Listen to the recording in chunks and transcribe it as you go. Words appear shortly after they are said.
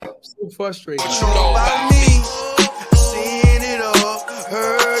frustrated. What you know about me? Seen it all,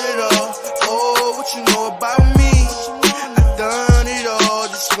 heard it all. Oh, what you know about me? I done it all,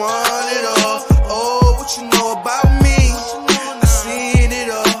 just want it all. Oh, what you know about me? I seen it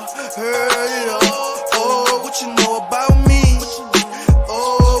all, heard it all. Oh, what you know about me?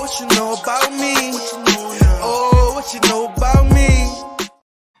 Oh, what you know about me? Oh, what you know about me?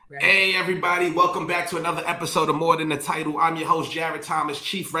 Hey everybody, welcome back to another episode of More Than the Title. I'm your host, Jarrett Thomas,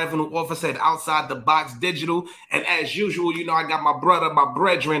 Chief Revenue Officer at Outside the Box Digital. And as usual, you know, I got my brother, my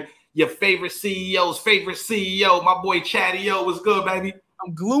brethren, your favorite CEO's favorite CEO, my boy Chadeo. What's good, baby?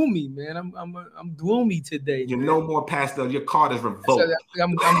 I'm gloomy, man. I'm gloomy today. You're no more pastel. Your card is revoked.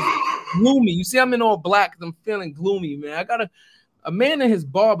 I'm gloomy. You see, I'm in all black. I'm feeling gloomy, man. A man and his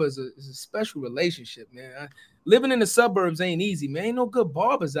barber is a special relationship, man. Living in the suburbs ain't easy, man. Ain't no good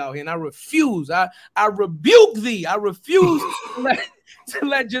barbers out here, and I refuse. I rebuke thee. I refuse to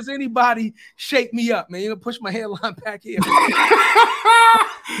let just anybody shake me up, man. You're gonna push my hairline back here. So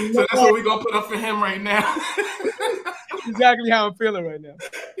that's what we're gonna put up for him right now. Exactly how I'm feeling right now.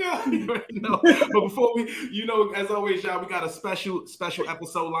 Yeah, you already know. But before we, you know, as always, y'all, we got a special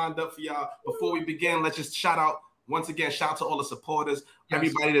episode lined up for y'all. Before we begin, let's just shout out to all the supporters,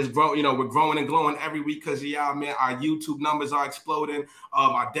 everybody that's growing. You know, we're growing and glowing every week because of y'all, man. Our YouTube numbers are exploding,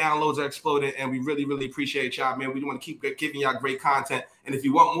 our downloads are exploding, and we really, really appreciate y'all, man. We want to keep giving y'all great content. And if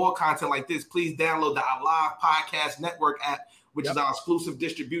you want more content like this, please download the Live Podcast Network app, which is our exclusive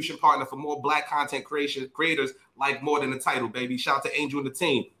distribution partner for more Black content creators like More Than the Title, baby. Shout out to Angel and the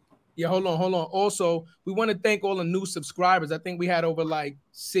team. Yeah, hold on. Also, we want to thank all the new subscribers. I think we had over like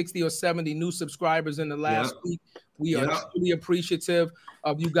 60 or 70 new subscribers in the last week. We are truly appreciative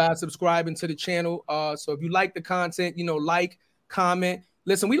of you guys subscribing to the channel. So if you like the content, you know, like, comment.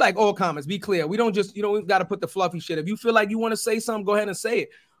 Listen, we like all comments. Be clear. We don't just, we've got to put the fluffy shit. If you feel like you want to say something, go ahead and say it.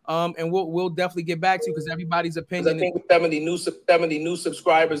 And we'll definitely get back to you because everybody's opinion. I think 70 new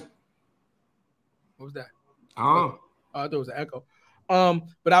subscribers. What was that? Oh, there was an echo.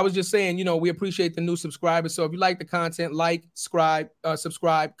 But I was just saying, we appreciate the new subscribers. So if you like the content, like, subscribe,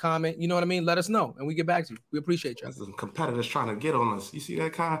 comment, you know what I mean? Let us know and we get back to you. We appreciate you. That's the competitors trying to get on us. You see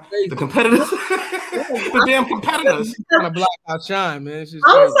that kind? The competitors, the damn competitors. Trying to block our shine, man. It's just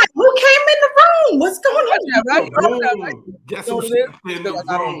I was like, who came in the room? What's going on? Yeah, right? Guess who's in the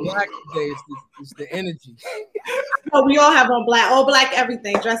room? Black today. It's the energy. Oh, we all have on black, all black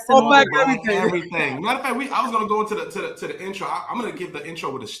everything, dressed in all black everything. Matter of fact, I was gonna go into the intro. I'm gonna give the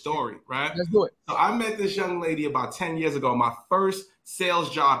intro with a story, right? Let's do it. So I met this young lady about 10 years ago. My first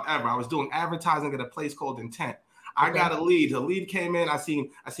sales job ever. I was doing advertising at a place called Intent. I got a lead. The lead came in. I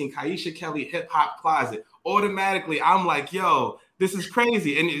seen Kyiesha Kelly Hip Hop Closet. Automatically, I'm like, yo, this is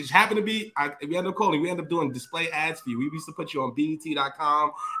crazy. And it just happened to be, we ended up calling. We ended up doing display ads for you. We used to put you on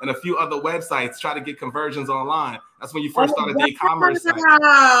BET.com and a few other websites, try to get conversions online. That's when you first started the e-commerce site.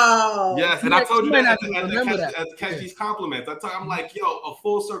 Yes, and I told you that to catch these compliments. I'm like, yo, a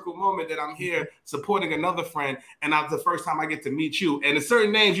full circle moment that I'm here supporting another friend, and that's the first time I get to meet you. And the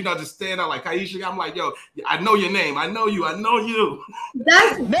certain names, just stand out like Kyiesha. I'm like, yo, I know your name. I know you.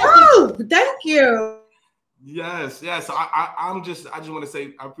 That's true. Thank you. Yes. So I just want to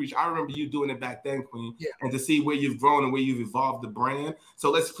say I appreciate. I remember you doing it back then, Queen, and to see where you've grown and where you've evolved the brand.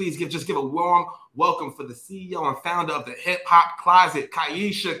 So let's please give a warm welcome for the CEO and founder of the Hip Hop Closet,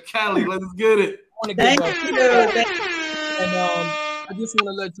 Kyiesha Kelly. Let's get it. Thank you. And I just want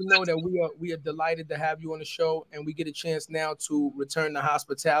to let you know that we are delighted to have you on the show, and we get a chance now to return to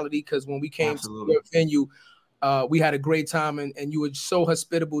hospitality because when we came to your venue. We had a great time and you were so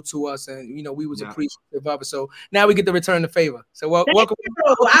hospitable to us and we was appreciative of it. So now we get to return the favor. So welcome.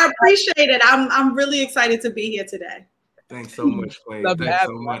 I appreciate it. I'm really excited to be here today. Thanks so much, Queen. Thanks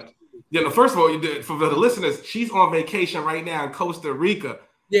so much. First of all, you did for the listeners, she's on vacation right now in Costa Rica.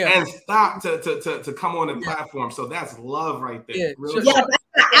 And stop to come on the platform. So that's love right there. Got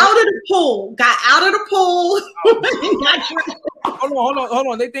out of the pool. Hold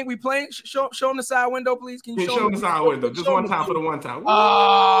on. They think we playing. Show them the side window, please. Can you show them the side window? Just one time for the one time.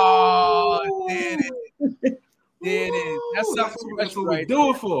 Oh, did it. That's something that's what we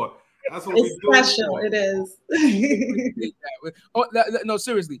do it for. That's what we do special. It is. No,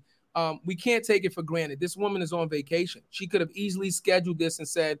 seriously. We can't take it for granted. This woman is on vacation. She could have easily scheduled this and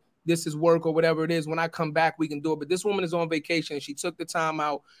said, this is work or whatever it is. When I come back, we can do it. But this woman is on vacation. She took the time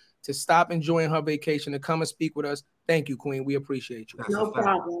out to stop enjoying her vacation to come and speak with us. Thank you, Queen. We appreciate you. No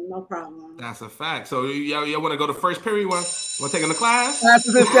problem. No problem. That's a fact. So y'all want to go to first period? Want to take in the class?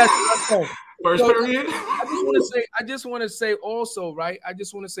 First period. I just want to say also, right? I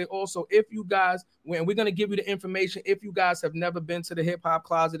just want to say also, if you guys, when we're gonna give you the information, if you guys have never been to the Hip Hop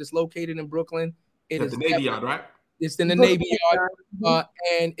Closet, it's located in Brooklyn. It is the Navy Yard, right? It's in the Navy Yard,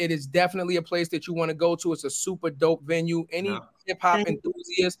 and it is definitely a place that you want to go to. It's a super dope venue. Any hip hop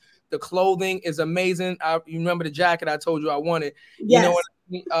enthusiast, the clothing is amazing. You remember the jacket I told you I wanted? Yes. You know what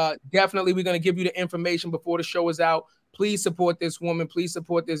I mean? Definitely, we're gonna give you the information before the show is out. Please support this woman. Please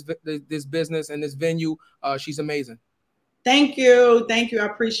support this business and this venue. She's amazing. Thank you. Thank you. I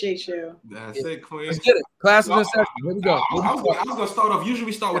appreciate you. That's it, Queen. Let's get it. Classes in session. Here we go. I was going to start off. Usually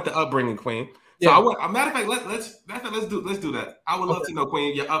we start with the upbringing, Queen. So matter of fact, let's do that. I would love to know,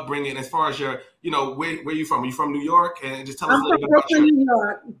 Queen, your upbringing as far as your, where you from? Are you from New York? And just tell us a little bit about New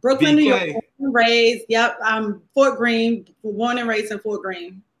York. Brooklyn, New York. Born and raised. Yep. I'm Fort Greene. Born and raised in Fort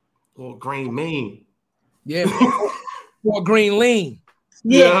Greene. Fort Greene, Maine. Yeah. Fort Greene, lean.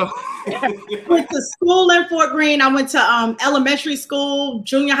 Yeah. Went to school in Fort Greene. I went to elementary school,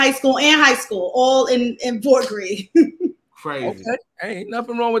 junior high school, and high school, all in Fort Greene. Crazy. Okay. Ain't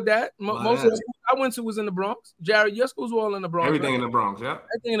nothing wrong with that. Most of the schools I went to was in the Bronx. Jarrett, your schools were all in the Bronx. Everything right? in the Bronx, yeah.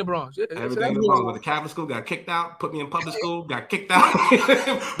 Everything in the Bronx. Yeah. Everything in the Bronx. Went to Catholic school, got kicked out, put me in public school, got kicked out.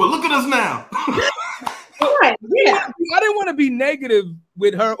 But look at us now. Right. Yeah. I didn't want to be negative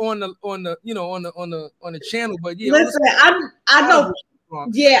with her on the channel, but yeah. Listen, I know.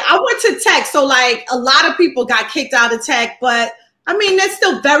 Yeah, I went to Tech, so like a lot of people got kicked out of Tech, but I mean, there's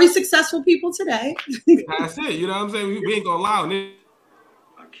still very successful people today. That's it. You know what I'm saying? We ain't gonna lie on it.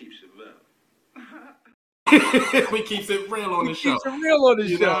 I keeps it real. We keeps it real on the show. Keeps it real on the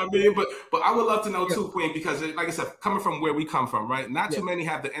show. You know what I mean? But I would love to know too, Queen, because like I said, coming from where we come from, right? Not too many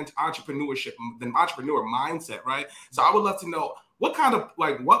have the entrepreneur mindset, right? So I would love to know what kind of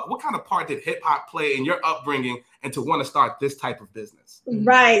part did hip hop play in your upbringing and to want to start this type of business?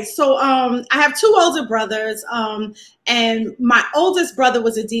 Right. So I have two older brothers, and my oldest brother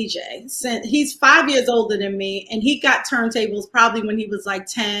was a DJ. He's 5 years older than me, and he got turntables probably when he was like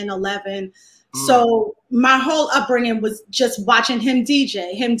 10, 11. So my whole upbringing was just watching him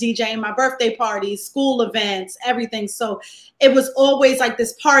DJing my birthday parties, school events, everything. So it was always like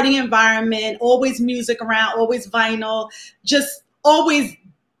this party environment, always music around, always vinyl, just always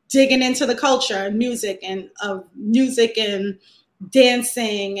digging into the culture, music and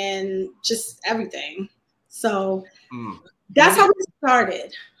dancing and just everything. So that's how we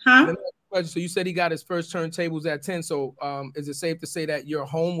started. Huh? So you said he got his first turntables at 10. So is it safe to say that your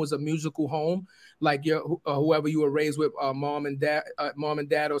home was a musical home? Like your whoever you were raised with, mom and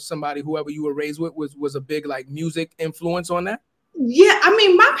dad or somebody, whoever you were raised with was a big like music influence on that? Yeah, I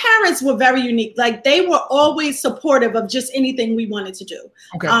mean, my parents were very unique. Like they were always supportive of just anything we wanted to do.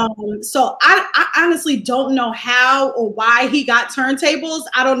 Okay. So I honestly don't know how or why he got turntables.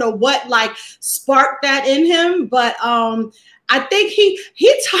 I don't know what like sparked that in him, but I think he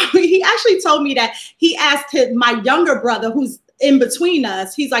actually told me that he asked my younger brother, who's in between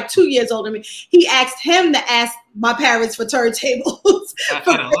us, he's like 2 years older than me. He asked him to ask my parents for turntables. At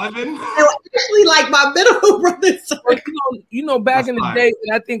 11? Actually, like my middle brother. Back in the day,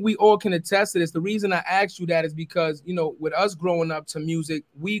 and I think we all can attest to this. The reason I asked you that is because, with us growing up to music,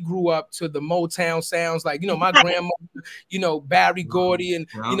 we grew up to the Motown sounds. Like, my grandmother, Barry Gordy and,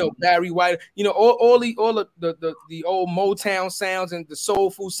 Barry White, all the old Motown sounds and the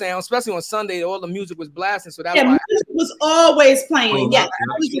soul food sounds, especially on Sunday, all the music was blasting. So that's why music was always playing. Yeah,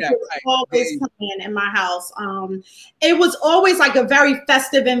 music was always playing in my house. It was always like a very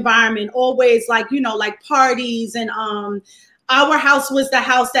festive environment, always like, like parties, and our house was the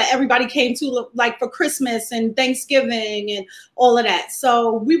house that everybody came to like for Christmas and Thanksgiving and all of that.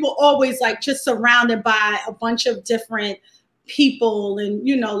 So we were always like just surrounded by a bunch of different people and,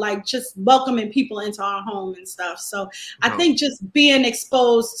 like just welcoming people into our home and stuff. So I think just being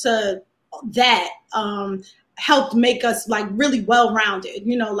exposed to that helped make us like really well-rounded,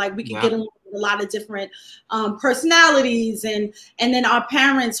 like we could get along with a lot of different personalities, and then our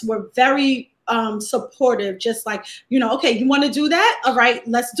parents were very supportive, just like, okay, you want to do that? All right,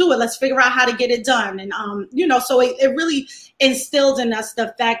 let's do it. Let's figure out how to get it done. And, so it really instilled in us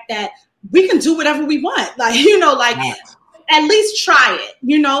the fact that we can do whatever we want. Like, at least try it,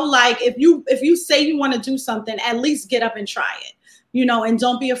 like if you say you want to do something, at least get up and try it, and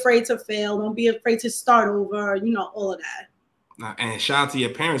don't be afraid to fail. Don't be afraid to start over, all of that. And shout out to your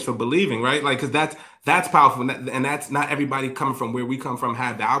parents for believing, right? Like, because that's powerful. And that's not everybody coming from where we come from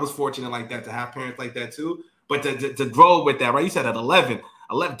had that. I was fortunate like that to have parents like that too. But to grow with that, right? You said at 11,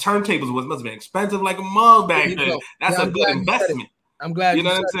 11 turntables must have been expensive like a mug back then. That's a good investment. I'm glad you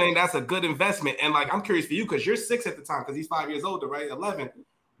know what I'm saying. That's a good investment. And like, I'm curious for you because you're 6 at the time because he's 5 years older, right? 11.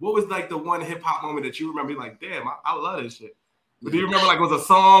 What was like the one hip hop moment that you remember? You're like, damn, I love this shit. But do you remember like it was a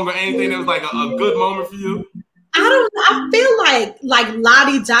song or anything that was like a good moment for you? I don't know. I feel like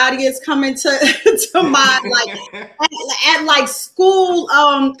Lottie Dottie is coming to mind, like at like school,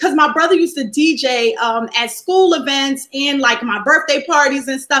 because my brother used to DJ at school events and like my birthday parties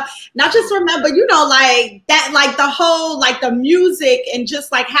and stuff. And I just remember, you know, like that, like the whole, like the music and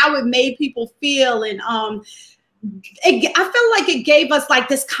just like how it made people feel. And I feel like it gave us like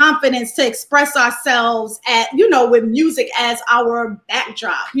this confidence to express ourselves at, you know, with music as our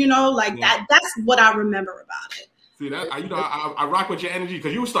backdrop, you know, like that's what I remember about it. See that, you know, I rock with your energy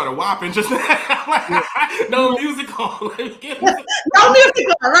because you started whopping just now. No music on. No music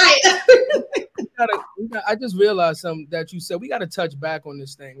on, right. I just realized something that you said. We got to touch back on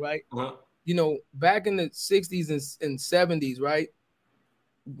this thing, right? Uh-huh. You know, back in the 60s and 70s, right?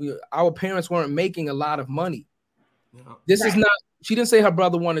 Our parents weren't making a lot of money. Yeah. This is not, she didn't say her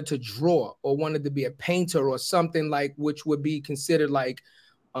brother wanted to draw or wanted to be a painter or something like, which would be considered like,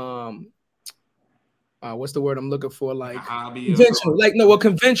 what's the word I'm looking for? Like conventional, like, no, well,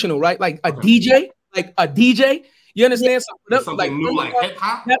 conventional, right? Like a DJ, like a DJ. You understand? Something like new, like hip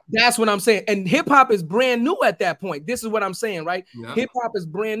hop. That's what I'm saying. And hip hop is brand new at that point. This is what I'm saying, right? Yeah. Hip hop is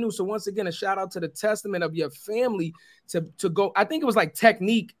brand new. So once again, a shout out to the testament of your family to go. I think it was like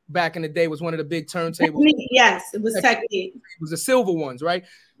Technique back in the day was one of the big turntables. Technique, yes, it was Technique. It was the silver ones, right?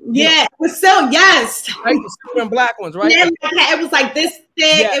 Yeah, it was so yes. Right? The silver and black ones, right? Yeah, it was like this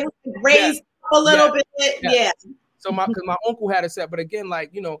thick. Yeah. It was raised a little bit. Yeah. So my uncle had a set, but again,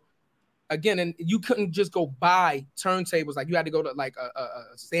 like, you know. Again, and you couldn't just go buy turntables. Like you had to go to like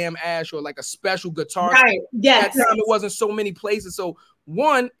a Sam Ash or like a special guitar. Right. Yes. At that time, it wasn't so many places. So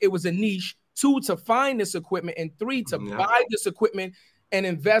 1, it was a niche. 2, to find this equipment, and 3, to buy this equipment and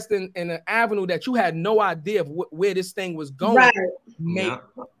invest in an avenue that you had no idea of where this thing was going. Right.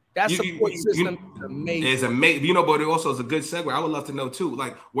 That support system is amazing. It's amazing. You know, but it also is a good segue. I would love to know too.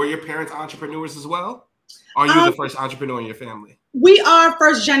 Like, were your parents entrepreneurs as well? Or are you the first entrepreneur in your family? We are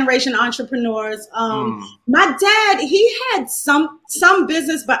first generation entrepreneurs. My dad, he had some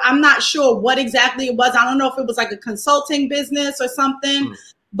business, but I'm not sure what exactly it was. I don't know if it was like a consulting business or something,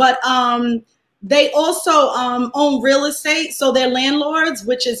 but they also own real estate. So they're landlords,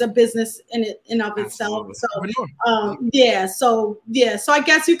 which is a business in of itself. So So I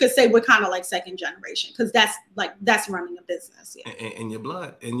guess you could say we're kind of like second generation because that's running a business. Yeah. In your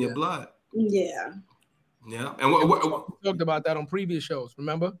blood, blood. Yeah. Yeah, and we talked about that on previous shows.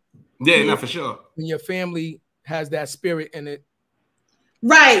 Remember? Yeah, no, for sure. When your family has that spirit in it,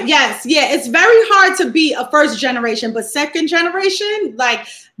 right? Yes, yeah. It's very hard to be a first generation, but second generation, like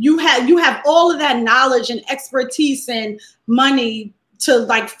you have all of that knowledge and expertise and money to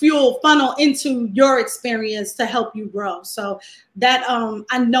like funnel into your experience to help you grow. So that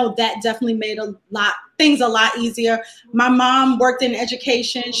I know that definitely made things a lot easier. My mom worked in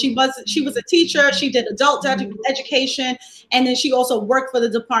education. She was a teacher. She did adult education, and then she also worked for the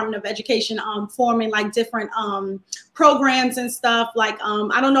Department of Education, forming like different programs and stuff. Like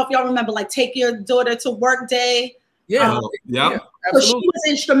I don't know if y'all remember, like Take Your Daughter to Work Day. Yeah. So she was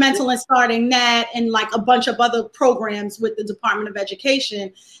instrumental in starting that and like a bunch of other programs with the Department of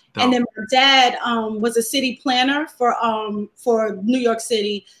Education. And then my dad was a city planner for New York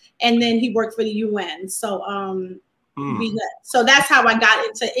City, and then he worked for the UN. So so that's how I got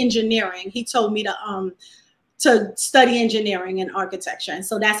into engineering. He told me to study engineering and architecture, and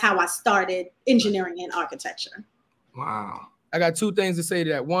so that's how I started engineering and architecture. Wow. I got 2 things to say to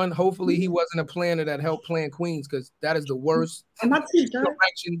that. 1, hopefully he wasn't a planner that helped plan Queens, because that is the worst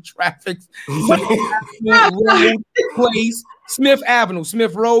direction, traffic, road, place, Smith Avenue,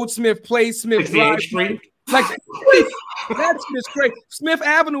 Smith Road, Smith Place, Smith Drive. Like that's just crazy. Smith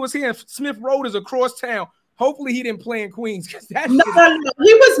Avenue is here. Smith Road is across town. Hopefully he didn't play in Queens. No.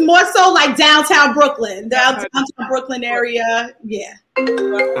 He was more so like downtown Brooklyn, downtown Brooklyn area. Yeah.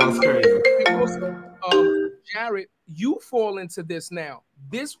 That's crazy. Also, Jarrett, you fall into this now.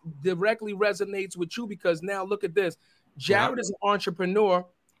 This directly resonates with you because now look at this. Jarrett is an entrepreneur,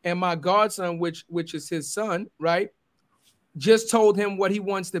 and my godson, which is his son, right, just told him what he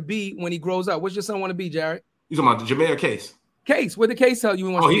wants to be when he grows up. What's your son want to be, Jarrett? You talking about Jameer Case? Case, what did Case tell you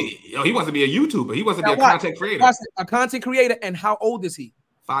he wants to be? He wants to be a YouTuber. He wants to be a content creator. A content creator, and how old is he?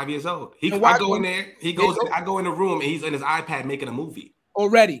 5 years old. I go in there. I go in the room, and he's on his iPad making a movie.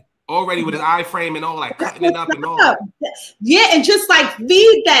 Already. already with his iframe and all, like cutting it up and all. Yeah, and just like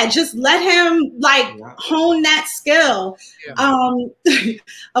feed that, just let him like hone that skill.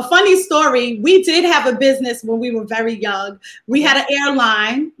 A funny story, we did have a business when we were very young. We had an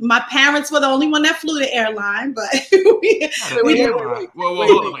airline. My parents were the only one that flew the airline, but we airline.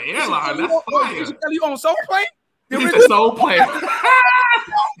 Whoa, airline, that's fire. You on Soul Plane? He's a Soul Plane.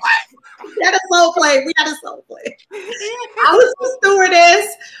 We had a soul plane. I was the stewardess.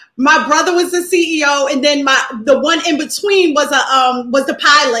 My brother was the CEO, and then the one in between was the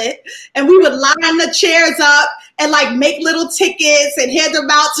pilot. And we would line the chairs up and like make little tickets and hand them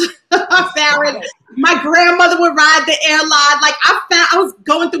out to our parents. My grandmother would ride the airline. Like I was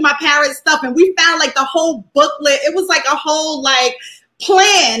going through my parents' stuff, and we found like the whole booklet. It was like a whole like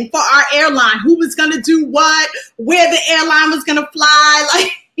plan for our airline. Who was gonna do what? Where the airline was gonna fly?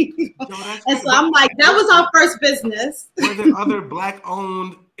 Like. And so I'm like, that was our first business. Were there other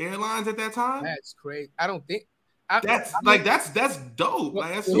Black-owned airlines at that time? That's great. I don't think that's dope.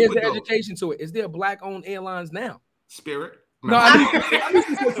 Like, that's here's the dope. education to it. Is there Black-owned airlines now? Spirit. No, I mean,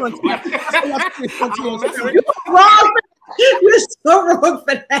 You're wrong. You're so wrong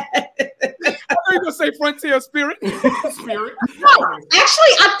for that. I was gonna say Frontier Spirit. Spirit. No,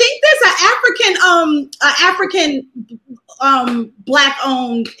 actually, I think there's an African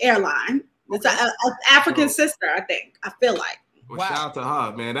Black-owned airline. It's an African sister, I think. I feel like. Well, shout out to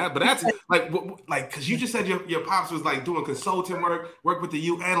her, man. That's like because you just said your pops was like doing consulting work with the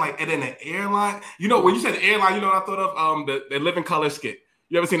UN, like, and then the airline. You know, when you said the airline, you know what I thought of? The Living Color skit.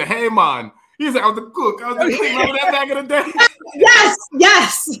 You ever seen the Hey Man? He's like, I was the cook. I was the cook. Remember that back in the day?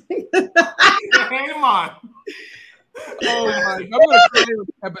 Yes. Hey Man. Oh my! I'm gonna cry in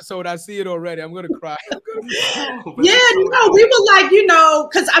this episode. I see it already. I'm gonna cry. Yeah, we were like,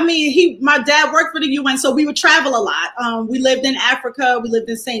 because I mean, my dad worked for the UN, so we would travel a lot. We lived in Africa, we lived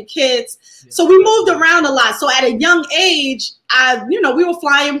in St. Kitts, so we moved around a lot. So at a young age, we were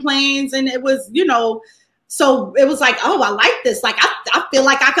flying planes, and it was, so it was like, oh, I like this. Like, I feel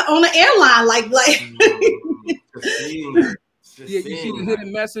like I could own an airline. You see the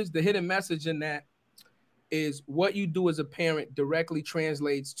hidden message. The hidden message in that is what you do as a parent directly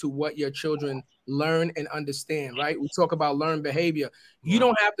translates to what your children learn and understand, right? We talk about learned behavior. You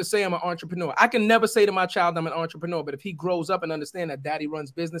don't have to say I'm an entrepreneur. I can never say to my child I'm an entrepreneur, but if he grows up and understand that daddy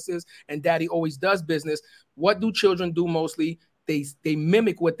runs businesses and daddy always does business, what do children do mostly? They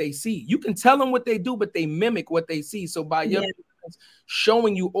mimic what they see. You can tell them what they do, but they mimic what they see. So by your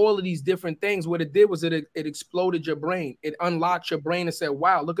showing you all of these different things, what it did was it exploded your brain. It unlocked your brain and said,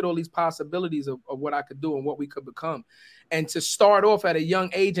 wow, look at all these possibilities of what I could do and what we could become. And to start off at a young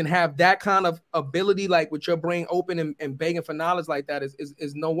age and have that kind of ability, like with your brain open and begging for knowledge like that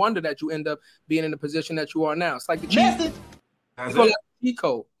is no wonder that you end up being in the position that you are now. It's like the cheat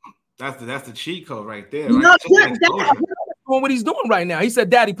code. That's the cheat code right there. Right? What he's doing right now. He said,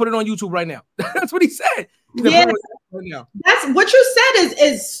 Daddy, put it on YouTube right now. That's what he said. That's what you said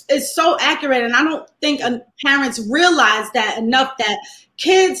is so accurate. And I don't think parents realize that enough, that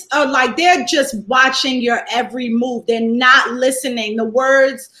kids are like, they're just watching your every move. They're not listening. The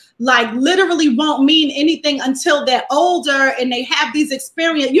words like literally won't mean anything until they're older and they have these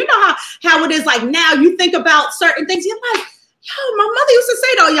experiences. You know how it is, like now you think about certain things. You're like, yo, my mother used to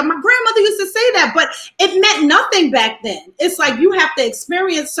say that. Yeah, my grandmother used to say that, but it meant nothing back then. It's like you have to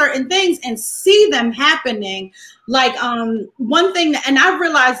experience certain things and see them happening. Like one thing, and I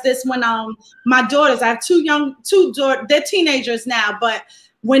realized this when my daughters, I have two daughters, they're teenagers now, but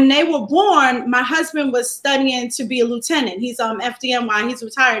when they were born, my husband was studying to be a lieutenant. He's FDNY. He's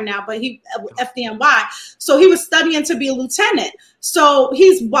retired now, but he FDNY. So he was studying to be a lieutenant. So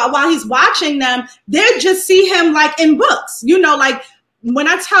while he's watching them, they just see him like in books. Like when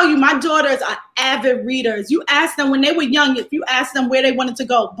I tell you, my daughters are avid readers. You ask them when they were young, if you ask them where they wanted to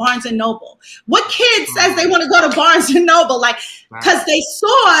go, Barnes and Noble. What kid says they want to go to Barnes and Noble? Like, because they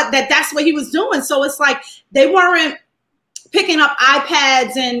saw that that's what he was doing. So it's like they weren't picking up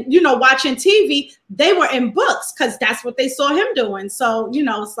iPads and, watching TV. They were in books because that's what they saw him doing. So,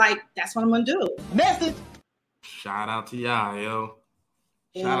 it's like, that's what I'm going to do. Message. Shout out to y'all, yo.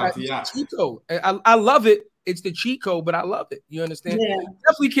 Shout out to y'all. Cheat code. I love it. It's the cheat code, but I love it. You understand? Yeah.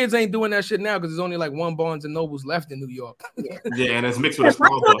 Definitely kids ain't doing that shit now because there's only like one Barnes and Nobles left in New York. Yeah, and it's mixed with a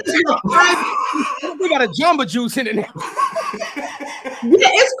Starbucks. We got a Jamba Juice in it now. Yeah,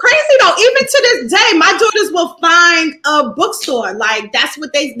 it's crazy though. Even to this day, my daughters will find a bookstore. Like that's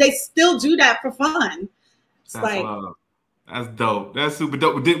what they still do that for fun. That's dope. That's super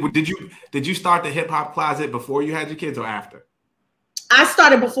dope. Did you start the hip hop closet before you had your kids or after? I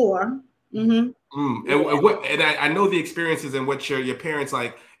started before. Mm-hmm. And I know the experiences and what your parents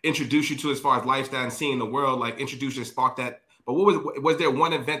like introduced you to as far as lifestyle and seeing the world, like introduced you and sparked that. But was there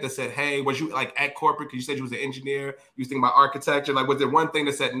one event that said, hey, was you like at corporate? Because you said you was an engineer, you was thinking about architecture. Like, was there one thing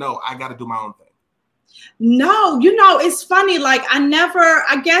that said, no, I got to do my own thing? No, it's funny. Like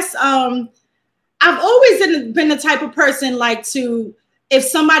I guess I've always been the type of person like if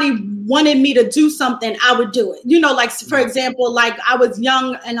somebody wanted me to do something, I would do it. Like for example, like I was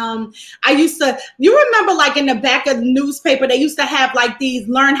young and I used to, you remember like in the back of the newspaper, they used to have like these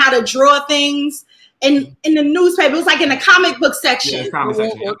learn how to draw things. In the newspaper, it was like in the comic book section. Yeah, the comic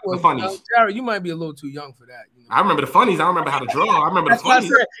section. The funnies. Jarrett, you might be a little too young for that. I remember the funnies. I don't remember how to draw. I remember the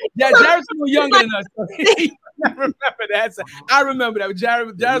funnies. Yeah, Jarrett's a little younger than us. I remember that. I remember that.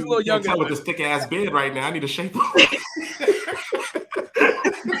 Jarrett's a little younger. With this thick ass beard right now, I need a shape.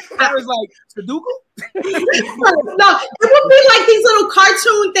 Jarrett's like Sudoku. No, it would be like these little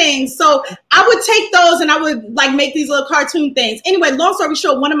cartoon things. So I would take those and I would like make these little cartoon things. Anyway, long story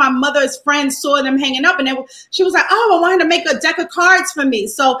short, one of my mother's friends saw them hanging up and she was like, oh, I want her to make a deck of cards for me.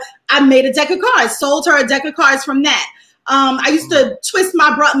 So I made a deck of cards, sold her a deck of cards from that. I used to twist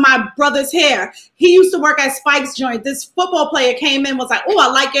my brother's hair. He used to work at Spike's joint. This football player came in, was like, oh, I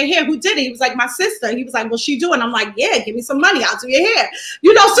like your hair. Who did it? He was like, my sister. He was like, what's she doing? I'm like, yeah, give me some money. I'll do your hair.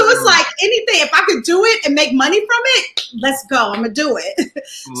 So it's like anything. If I could do it and make money from it, let's go. I'm going to do it.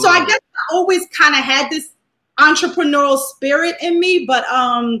 So I guess I always kind of had this entrepreneurial spirit in me, but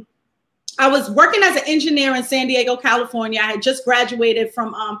I was working as an engineer in San Diego, California. I had just graduated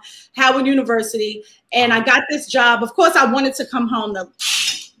from Howard University, and I got this job. Of course, I wanted to come home.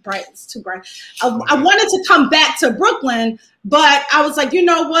 It's too bright. I wanted to come back to Brooklyn, but I was like, you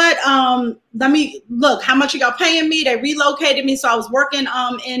know what? Let me look. How much are y'all paying me? They relocated me, so I was working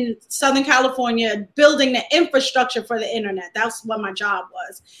in Southern California, building the infrastructure for the internet. That's what my job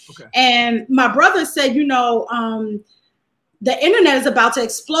was. Okay. And my brother said, the internet is about to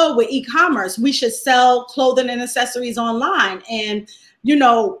explode with e-commerce. We should sell clothing and accessories online. And,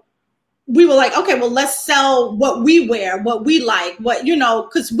 we were like, okay, well, let's sell what we wear, what we like,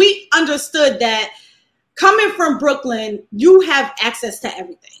 because we understood that coming from Brooklyn, you have access to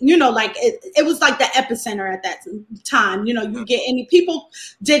everything, it was like the epicenter at that time. You get any people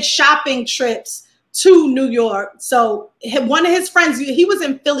did shopping trips to New York. So one of his friends, he was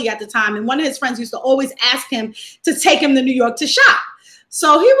in Philly at the time, and one of his friends used to always ask him to take him to New York to shop.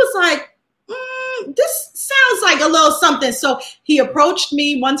 So he was like, this sounds like a little something. So he approached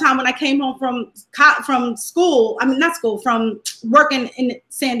me one time when I came home from school. From working in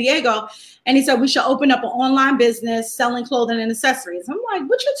San Diego. And he said, we should open up an online business selling clothing and accessories. I'm like,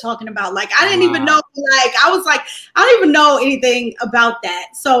 what you talking about? Like, I didn't even know, I was like, I don't even know anything about that.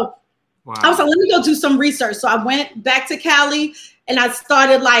 So I was like, let me go do some research. So I went back to Cali and I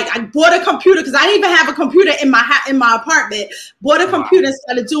started I bought a computer because I didn't even have a computer in my apartment. Bought a computer and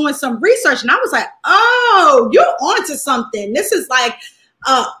started doing some research. And I was like, oh, you're onto something. This is like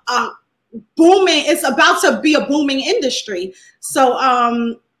booming. It's about to be a booming industry. So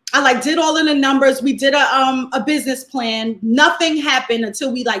I did all of the numbers. We did a business plan. Nothing happened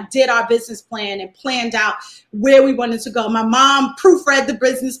until we did our business plan and planned out where we wanted to go. My mom proofread the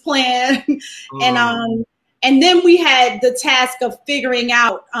business plan, and then we had the task of figuring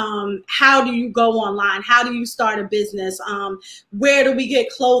out how do you go online? How do you start a business? Where do we get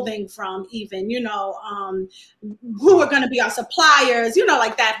clothing from? Even who are going to be our suppliers?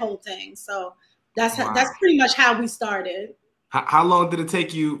 That whole thing. So that's pretty much how we started. How long did it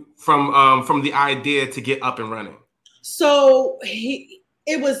take you from the idea to get up and running? So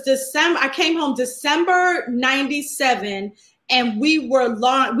it was December. I came home December 97, and we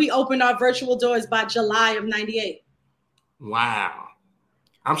opened our virtual doors by July of 98. Wow.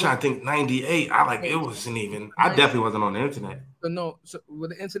 I'm trying to think 98. It wasn't even, I definitely wasn't on the internet.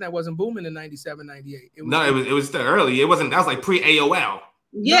 The internet wasn't booming in 97, 98. It was still early. It wasn't, that was like pre-AOL.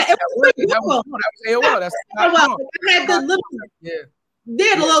 Yeah, it was that was AOL. That's AOL. I had the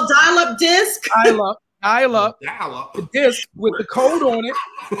little dial-up disc. Dial-up. The disc with the code on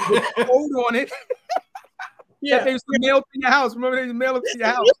it. Yeah, that they used to mail to your house. Remember, they used to mail it to your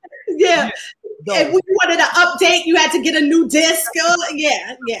house. Yeah. If we wanted to update, you had to get a new disc.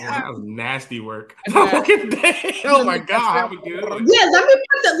 Yeah. That was nasty work. Oh my God, how we do it? Yeah, let me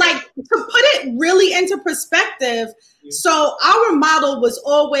to put it really into perspective. So our model was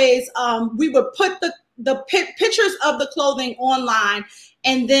always we would put the pictures of the clothing online,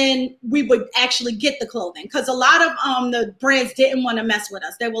 and then we would actually get the clothing, because a lot of the brands didn't want to mess with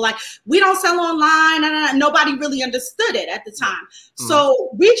us. They were like, we don't sell online, and nobody really understood it at the time. Mm-hmm. So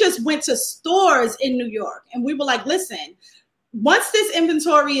we just went to stores in New York, and we were like, listen, once this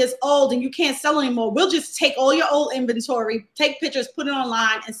inventory is old and you can't sell anymore, we'll just take all your old inventory, take pictures, put it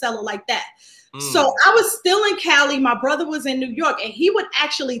online and sell it like that. So I was still in Cali. My brother was in New York, and he would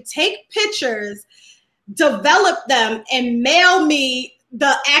actually take pictures, develop them, and mail me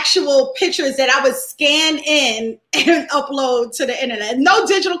the actual pictures that I would scan in and upload to the internet. No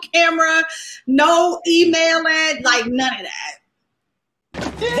digital camera, no emailing, like none of that.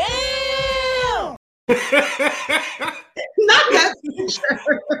 Damn! Not that picture.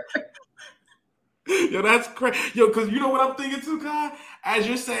 Yo, that's crazy. Yo, because you know what I'm thinking too, Kai? As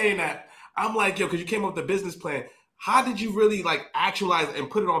you're saying that, I'm like, yo, because you came up with the business plan. How did you really like actualize and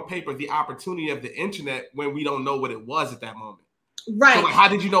put it on paper, the opportunity of the internet when we don't know what it was at that moment? Right. So like, how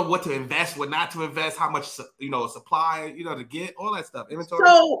did you know what to invest, what not to invest, how much, supply, to get, all that stuff, inventory?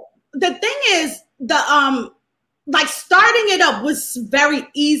 So the thing is, like starting it up was very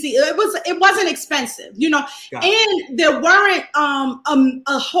easy. It wasn't expensive, and there weren't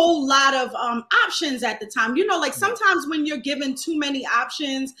a whole lot of options at the time. Like sometimes when you're given too many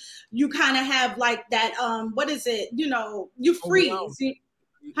options, you kind of have like that what is it? You freeze.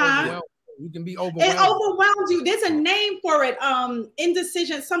 Huh? You can be overwhelmed. It overwhelms you. There's a name for it.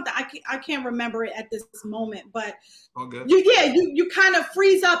 Indecision, something. I can't remember it at this moment, but you kind of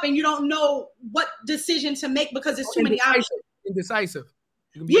freeze up and you don't know what decision to make because there's too many options. Indecisive.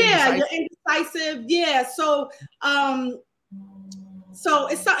 Yeah, you're indecisive. Yeah. So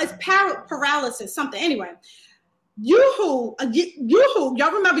it's paralysis, something. Anyway. Yoo-hoo,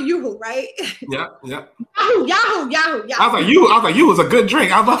 y'all remember Yoo-hoo, right? Yeah. Yahoo. I was like, you was a good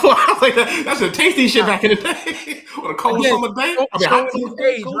drink. I was like, that's a tasty shit back in the day. On a cold summer day.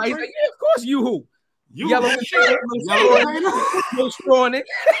 Right? Like, yeah, of course, Yoo-hoo. Yellow no straw in it.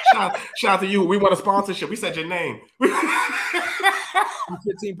 Shout out to you. We want a sponsorship. We said your name.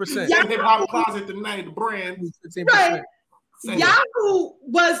 15%. Hip Hop Closet tonight, the brand. 15%. Right. Yahoo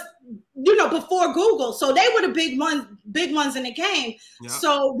was, before Google, so they were the big ones in the game. Yeah.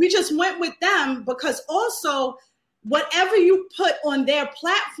 So we just went with them because also whatever you put on their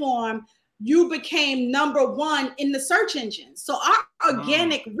platform, you became number one in the search engine. So our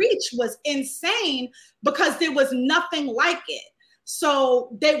organic reach was insane because there was nothing like it.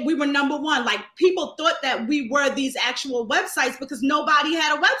 So we were number one. Like people thought that we were these actual websites because nobody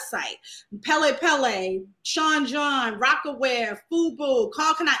had a website. Pele, Sean John, Rockaware, Fubu,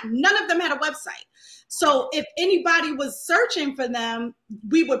 Calcanite, none of them had a website. So if anybody was searching for them,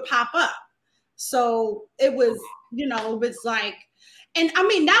 we would pop up. So it was, it was like, and I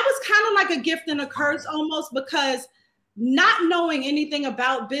mean, that was kind of like a gift and a curse almost because not knowing anything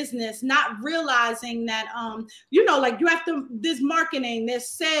about business, not realizing that, like you have to, there's marketing, there's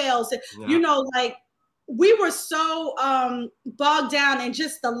sales, like we were so bogged down in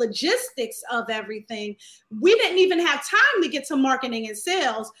just the logistics of everything. We didn't even have time to get to marketing and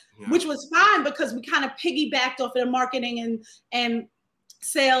sales, which was fine because we kind of piggybacked off of the marketing and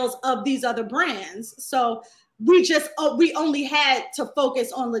sales of these other brands. So we only had to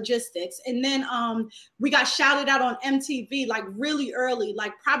focus on logistics. And then we got shouted out on MTV like really early,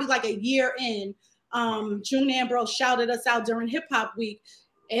 like probably like a year in. June Ambrose shouted us out during Hip Hop Week.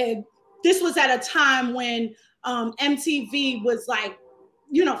 And this was at a time when MTV was like,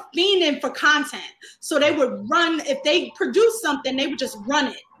 fiending for content. So they would run, if they produced something, they would just run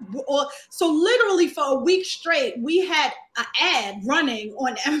it. So literally for a week straight, we had an ad running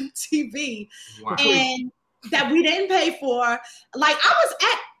on MTV. Wow. And that we didn't pay for. Like I was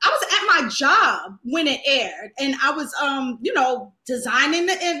at my job when it aired, and I was designing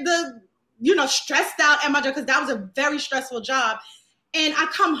the stressed out at my job because that was a very stressful job. And I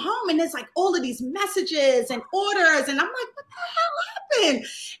come home and there's like all of these messages and orders, and I'm like, what the hell happened?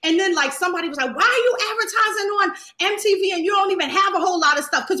 And then like somebody was like, why are you advertising on MTV and you don't even have a whole lot of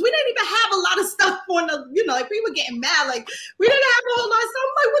stuff? Because we didn't even have a lot of stuff on the, like we were getting mad, like we didn't have a whole lot of stuff.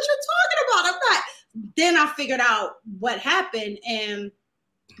 I'm like, what you talking about? I'm not. Then I figured out what happened, and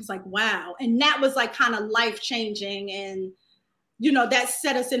it's like, wow. And that was like kind of life-changing, and that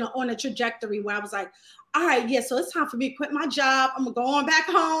set us on a trajectory where I was like, all right, yeah, so it's time for me to quit my job. I'm gonna go on back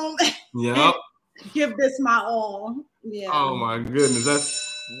home. Yep. Give this my all. Yeah. Oh my goodness, that's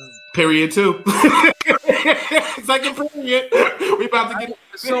period 2. Second period. We about to get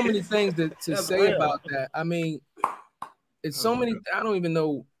so many things to say about that. I mean, it's so many. I don't even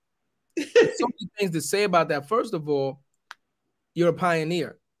know. So many things to say about that. First of all, you're a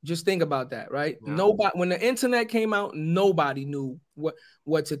pioneer. Just think about that, right? Yeah. Nobody, when the internet came out, nobody knew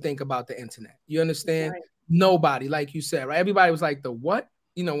what to think about the internet. You understand? Right. Nobody, like you said, right? Everybody was like, the what?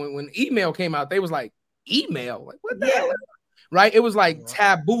 When email came out, they was like, email? Like, what the hell? Right? It was like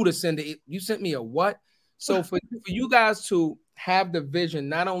taboo to send it. You sent me a what? So for you guys to have the vision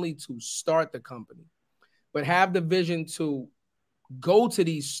not only to start the company, but have the vision to go to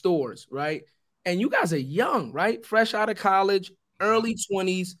these stores, right? And you guys are young, right? Fresh out of college, early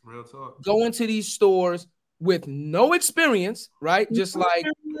 20s, real talk, going to these stores with no experience, right? Just like,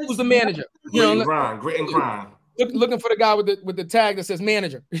 who's the manager? Grit and grind. Looking for the guy with the tag that says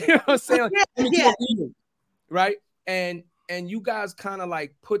manager. You know what I'm saying? Like, right? And you guys kind of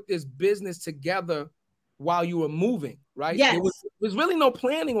like put this business together while you were moving, right? Yes. There was really no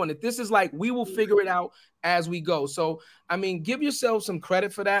planning on it. This is like, we will figure it out as we go. So, I mean, give yourself some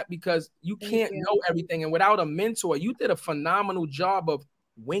credit for that, because you can't know everything. And without a mentor, you did a phenomenal job of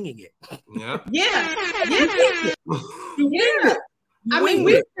winging it. Yeah. I mean,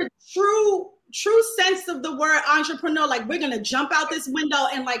 we the true sense of the word entrepreneur. Like, we're gonna jump out this window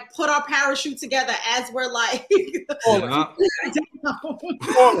and like put our parachute together as we're like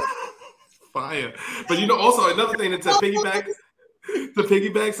fire. But you know, also another thing to piggyback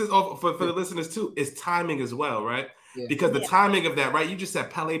says for the listeners too is timing as well, right? Yeah. Because the timing of that, right? You just said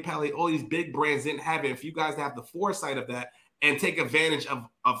Pele, all these big brands didn't have it. If you guys have the foresight of that and take advantage of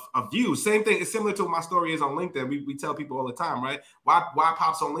you, same thing. It's similar to what my story is on LinkedIn. We tell people all the time, right? Why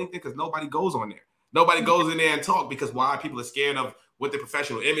Pop's on LinkedIn? Because nobody goes on there. Nobody goes in there and talk, because why? People are scared of what the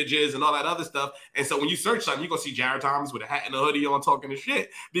professional image is and all that other stuff. And so when you search something, you're going to see Jarrett Thomas with a hat and a hoodie on talking the shit,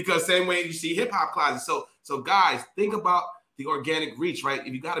 because same way you see hip hop closets. So guys, think about the organic reach, right?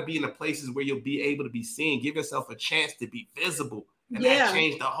 If you got to be in the places where you'll be able to be seen, give yourself a chance to be visible, and that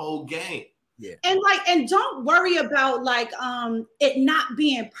changed the whole game. Yeah. And don't worry about like it not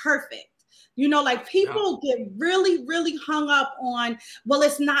being perfect. You know, like people get really, really hung up on, well,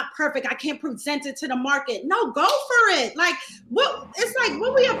 it's not perfect. I can't present it to the market. No, go for it. Like, what? It's like,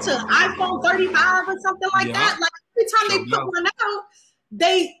 what we up to? iPhone 35 or something like that? Like, every time they put one out,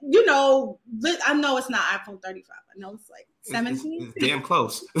 they, you know, I know it's not iPhone 35. I know it's like 17. It's damn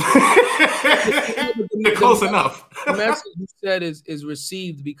close. Close enough. The message you said is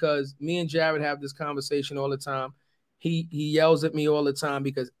received, because me and Jarrett have this conversation all the time. He yells at me all the time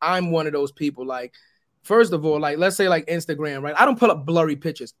because I'm one of those people. Like, first of all, like, let's say like Instagram, right? I don't put up blurry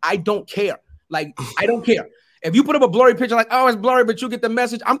pictures. I don't care. Like, I don't care. If you put up a blurry picture, like, oh, it's blurry, but you get the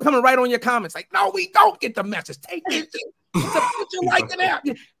message, I'm coming right on your comments. Like, no, we don't get the message. Take it. It's a picture like that.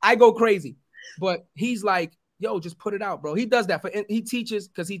 I go crazy. But he's like, yo, just put it out, bro. He does that. He teaches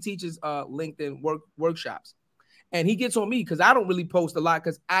LinkedIn workshops. And he gets on me because I don't really post a lot,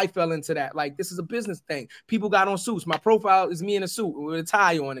 because I fell into that. Like, this is a business thing. People got on suits. My profile is me in a suit with a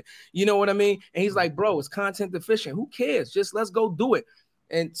tie on it. You know what I mean? And he's like, bro, it's content deficient. Who cares? Just let's go do it.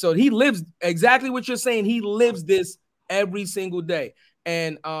 And so he lives exactly what you're saying. He lives this every single day.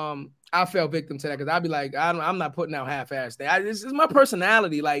 And I fell victim to that, because I'd be like, I'm not putting out half-assed thing. This is my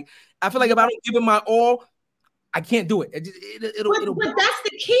personality. Like, I feel like if I don't give it my all, I can't do it. But that's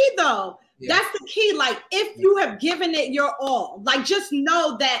the key, though. Yeah. That's the key. Like, if you have given it your all, like, just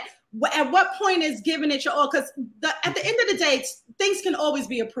know that at what point is giving it your all? Because at the end of the day, things can always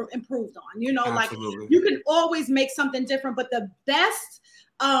be improved on. You know, absolutely. Like, you can always make something different. But the best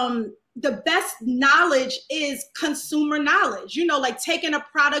knowledge is consumer knowledge. You know, like taking a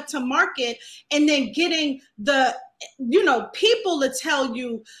product to market and then getting the, you know, people to tell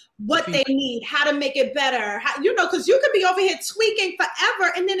you what they need, how to make it better, how, you know, because you could be over here tweaking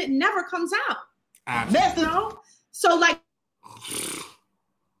forever and then it never comes out. Absolutely. You know? So like,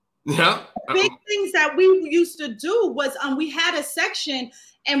 big things that we used to do was we had a section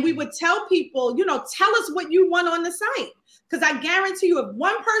and we would tell people, you know, tell us what you want on the site. Because I guarantee you, if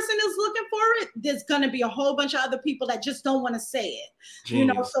one person is looking for it, there's going to be a whole bunch of other people that just don't want to say it. Genius.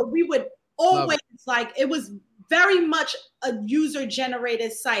 You know, so we would always like, it was very much a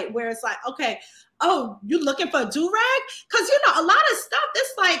user-generated site where it's like, okay, oh, you looking for a do-rag? Because, you know, a lot of stuff,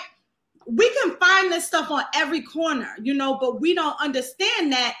 it's like, we can find this stuff on every corner, you know, but we don't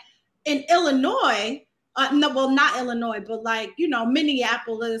understand that in Illinois, no, well, not Illinois, but like, you know,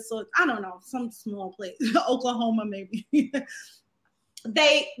 Minneapolis, or I don't know, some small place, Oklahoma, maybe.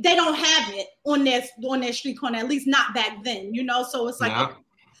 They don't have it on their street corner, at least not back then, you know. So it's like,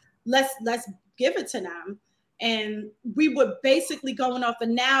 let's give it to them. And we were basically going off,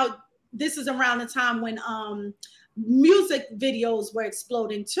 and now this is around the time when music videos were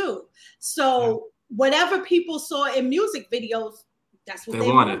exploding too. So whatever people saw in music videos, that's what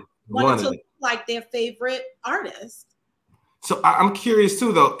they wanted to look like their favorite artist. So I'm curious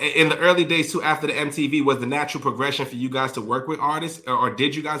too, though, in the early days too, after the MTV, was the natural progression for you guys to work with artists, or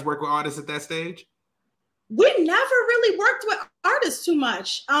did you guys work with artists at that stage? We never really worked with artists too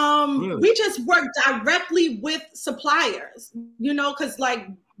much. Really? We just worked directly with suppliers, you know, because like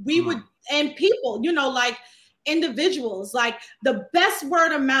we would, and people, you know, like individuals. Like the best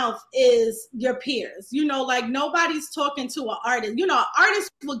word of mouth is your peers. You know, like nobody's talking to an artist. You know, an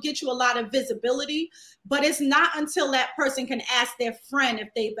artist will get you a lot of visibility, but it's not until that person can ask their friend if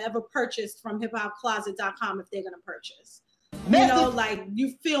they've ever purchased from hiphopcloset.com if they're going to purchase. You know, like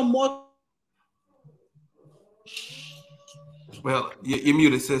you feel more. Well, you're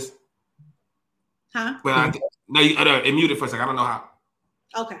muted, sis. Huh? Well, you're muted for a second. I don't know how.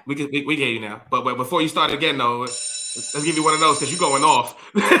 Okay. We can hear you now. But before you start again, though, let's give you one of those because you're going off.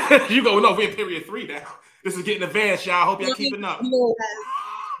 You're going off. We're in period 3 now. This is getting advanced, y'all. I hope y'all keeping up. You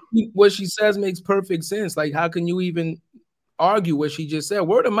know, what she says makes perfect sense. Like, how can you even argue what she just said?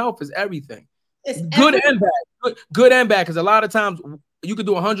 Word of mouth is everything. It's good and bad. Good and bad. Because a lot of times you could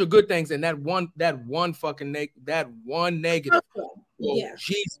do 100 good things and that one negative. Yeah.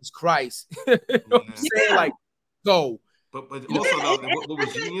 Jesus Christ. You know what I'm saying? Like, go. But also though, what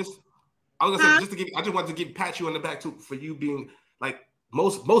was genius? I was gonna say I just wanted to pat you on the back too for you being like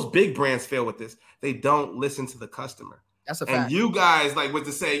most big brands fail with this. They don't listen to the customer. That's a fact. And you guys like was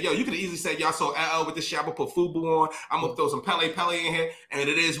to say, yo, you could easily say, y'all saw LL with this shit. I'm gonna put FUBU on. I'm gonna throw some Pele in here, and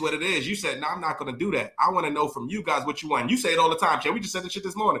it is what it is. You said, no, I'm not gonna do that. I want to know from you guys what you want. You say it all the time, Jay. We just said this shit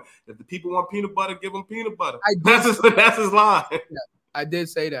this morning. If the people want peanut butter, give them peanut butter. That's his line. Yeah, I did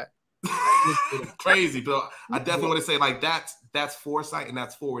say that. Crazy, but I definitely want to say like that's foresight and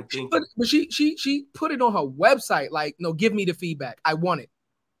that's forward thinking. But she put it on her website. Like, no, give me the feedback. I want it.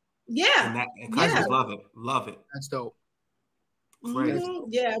 Yeah, and customers love it. That's dope. Mm-hmm.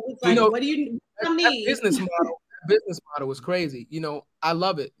 Yeah, it was like, what do you need? That business model was crazy. You know, I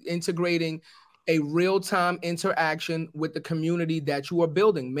love it. Integrating a real-time interaction with the community that you are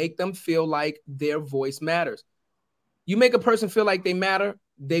building. Make them feel like their voice matters. You make a person feel like they matter,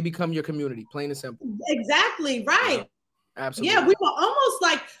 they become your community, plain and simple. Exactly, right. Yeah, absolutely. Yeah, we were almost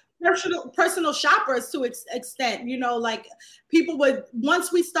like personal shoppers to extent, you know, like people would,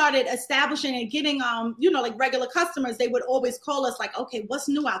 once we started establishing and getting, you know, like regular customers, they would always call us like, okay, what's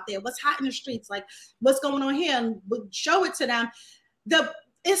new out there? What's hot in the streets? Like, what's going on here? And we'd show it to them.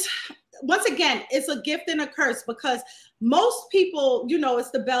 Once again, it's a gift and a curse because most people, you know, it's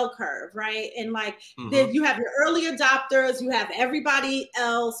the bell curve, right? And like you have your early adopters, you have everybody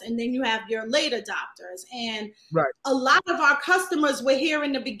else, and then you have your late adopters. And a lot of our customers were here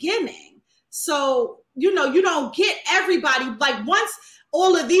in the beginning. So, you know, you don't get everybody. Like once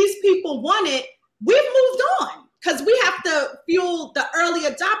all of these people want it, we've moved on. Because we have to fuel the early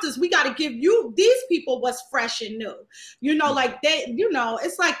adopters. We got to give these people what's fresh and new. You know, like you know,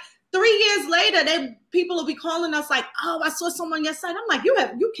 it's like 3 years later, people will be calling us like, oh, I saw someone yesterday. I'm like,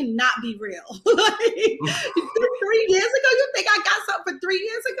 you cannot be real. Like, 3 years ago, you think I got something for 3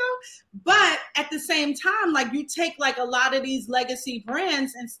 years ago? But at the same time, like you take like a lot of these legacy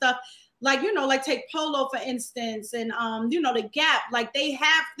brands and stuff, like, you know, like take Polo, for instance, and, you know, the Gap, like they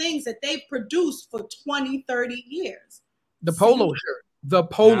have things that they've produced for 20, 30 years. The Polo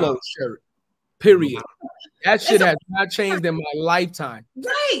shirt, period. That shit has not changed in my lifetime.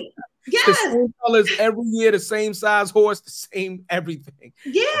 Right. Yes. The same colors every year, the same size horse, the same everything.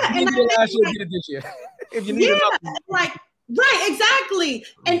 Yeah. And last year, get it this year. If you need like, right, exactly.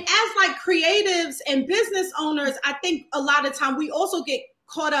 And as like creatives and business owners, I think a lot of time we also get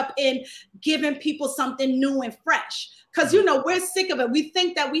caught up in giving people something new and fresh. Because, you know, we're sick of it. We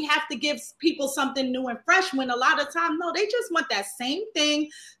think that we have to give people something new and fresh when a lot of time, no, they just want that same thing,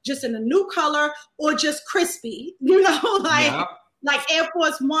 just in a new color or just crispy, you know, like Air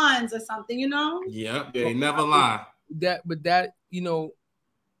Force Ones or something, you know? Yeah, they never lie. But you know,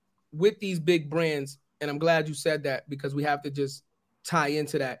 with these big brands, and I'm glad you said that because we have to just tie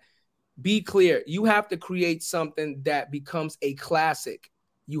into that. Be clear. You have to create something that becomes a classic.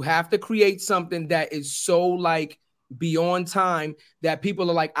 You have to create something that is so like beyond time that people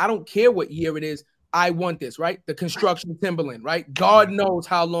are like, I don't care what year it is. I want this, right? The construction Timberland, right? God knows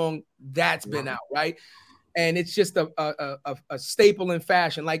how long that's been out, right? And it's just a staple in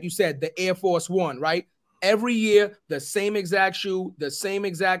fashion. Like you said, the Air Force One, right? Every year, the same exact shoe, the same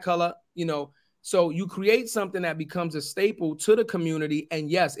exact color, you know. So you create something that becomes a staple to the community.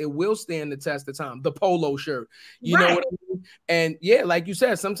 And yes, it will stand the test of time. The Polo shirt, you know what I mean? And yeah, like you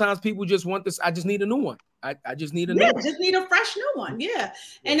said, sometimes people just want this. I just need a new one. I just need a new one. Just need a fresh new one. Yeah.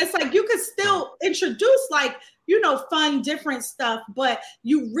 And it's like, you could still introduce like, you know, fun, different stuff, but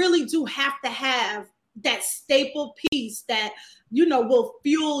you really do have to have that staple piece that, you know, will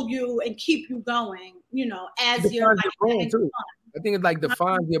fuel you and keep you going, you know, as you're like having fun. I think it like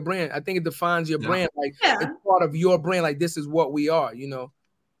defines your brand. I think it defines your brand. Like it's part of your brand. Like this is what we are, you know?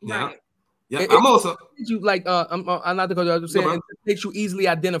 Yeah. Right. Yeah. I'm also you like I'm not the coach. I was saying it makes you easily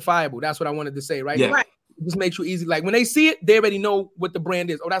identifiable. That's what I wanted to say, right? Yeah. Right. just makes you easy. Like when they see it, they already know what the brand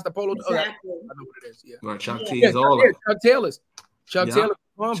is. Oh, that's the polo. Exactly. Oh, I know what it is. Yeah. Right, Chuck T is all of Chuck Taylor's. Chuck Taylor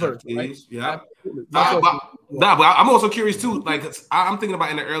Converse, right? Yeah. But I'm also curious too. Like I'm thinking about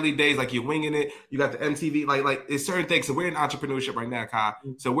in the early days, like you're winging it. You got the MTV, like it's certain things. So we're in entrepreneurship right now, Kai.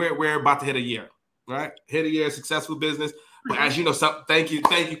 So we're about to hit a year, right? Hit a year, successful business. But as you know, thank you,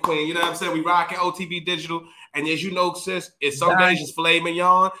 Queen. You know what I'm saying? We rocking OTB Digital, and as you know, sis, it's some days it's filet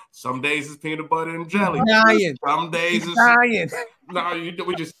mignon, some days it's peanut butter and jelly. Some days it's dying. No,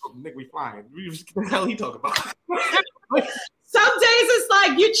 we just Nick, we flying. We just what the hell he talking about? Some days it's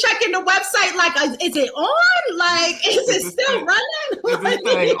like you checking the website, like, is it on? Like, is it still running? Is this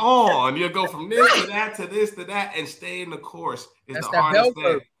thing on? You go from this to that to this to that and stay in the course is the hardest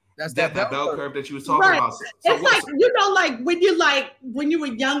thing. That's that bell curve that you was talking about. So it's like, you know, like when you were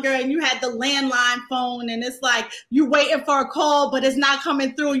younger and you had the landline phone and it's like you waiting for a call, but it's not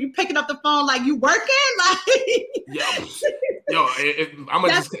coming through. You picking up the phone like you working? Like yo, I'm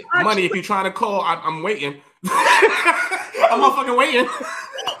gonna just say, money. If you're trying to call, I'm waiting. I'm motherfucking waiting.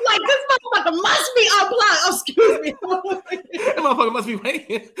 Like this motherfucker must be unplugged. Oh, excuse me. That motherfucker must be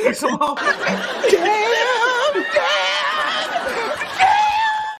waiting. Come on. Damn.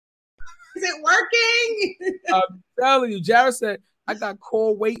 Is it working? I'm telling you, Jarrett said, I got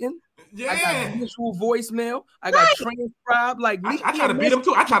call waiting. Yeah. I got visual voicemail. I got transcribe. Like I try to beat them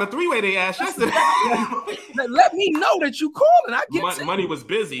too. I try to three-way their ass yesterday. Let me know that you calling. I get money was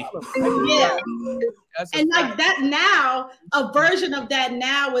busy. Yeah. And like that now, a version of that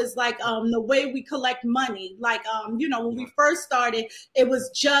now is like the way we collect money. Like you know, when we first started, it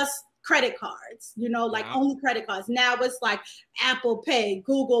was just credit cards, you know, like only credit cards. Now it's like Apple Pay,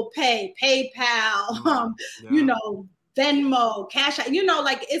 Google Pay, PayPal, you know, Venmo, Cash App, you know,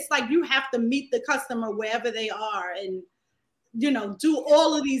 like it's like you have to meet the customer wherever they are and, you know, do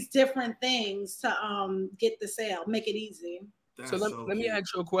all of these different things to get the sale, make it easy. So let me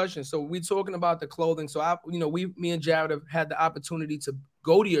ask you a question. So we're talking about the clothing. So me and Jarrett have had the opportunity to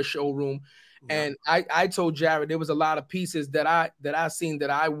go to your showroom. And I told Jarrett there was a lot of pieces that I seen that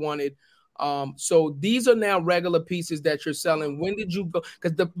I wanted. So these are now regular pieces that you're selling. When did you go?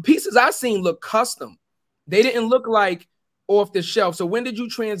 Because the pieces I seen look custom. They didn't look like off the shelf. So when did you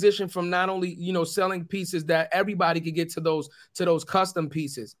transition from not only, you know, selling pieces that everybody could get to those custom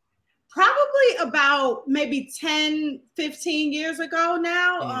pieces? Probably about maybe 10, 15 years ago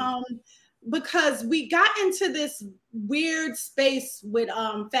now. Because we got into this weird space with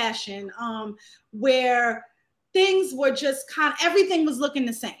fashion where things were just everything was looking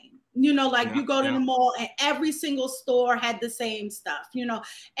the same. You know, like you go to the mall and every single store had the same stuff, you know,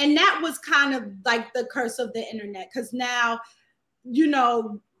 and that was kind of like the curse of the internet. Because now, you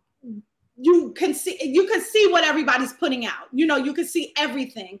know, you can see what everybody's putting out. You know, you can see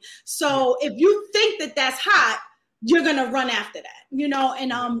everything. So if you think that that's hot, you're going to run after that, you know?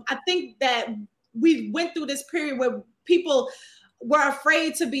 And I think that we went through this period where people were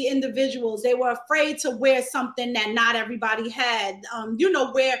afraid to be individuals. They were afraid to wear something that not everybody had, you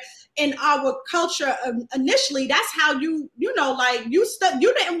know, where in our culture, initially, that's how you know, like you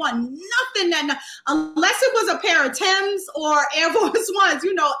didn't want nothing that, unless it was a pair of Timbs or Air Force Ones,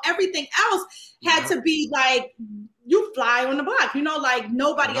 you know, everything else had to be like, you fly on the block, you know, like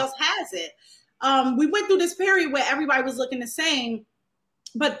nobody else has it. We went through this period where everybody was looking the same,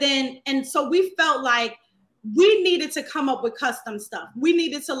 and so we felt like we needed to come up with custom stuff. We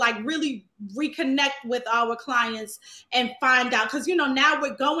needed to like really reconnect with our clients and find out, because, you know, now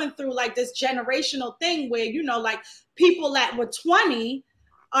we're going through like this generational thing where, you know, like people that were 20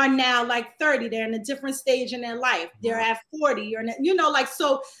 are now like 30. They're in a different stage in their life. They're at 40 or, you know, like,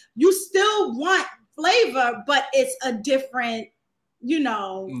 so you still want flavor, but it's a different, you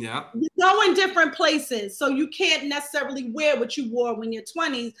know, you go in different places. So you can't necessarily wear what you wore when you're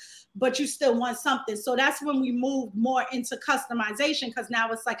 20s, but you still want something. So that's when we moved more into customization, because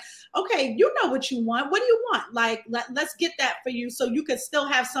now it's like, okay, you know what you want. What do you want? Like, let's get that for you so you can still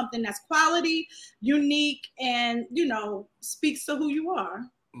have something that's quality, unique, and, you know, speaks to who you are.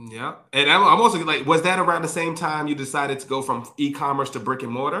 Yeah. And I'm also like, was that around the same time you decided to go from e-commerce to brick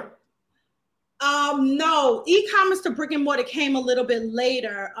and mortar? No, e-commerce to brick and mortar came a little bit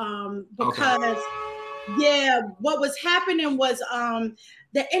later, because what was happening was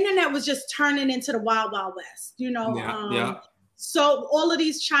the internet was just turning into the wild, wild west, you know. So all of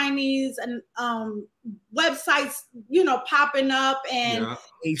these Chinese and websites, you know, popping up and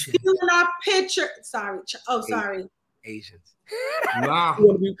stealing our picture. Sorry. Asians. Wow.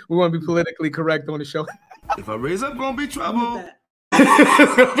 We want to be politically correct on the show. If I raise up, gonna be trouble.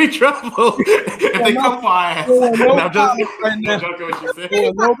 It's gonna be trouble if they come for our ass. I'm just joking what you said.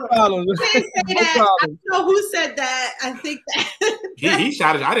 No problem. I don't know who said that. I think that he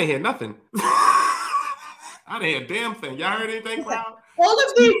shouted. I didn't hear nothing. I didn't hear a damn thing. Y'all heard anything, crowd? All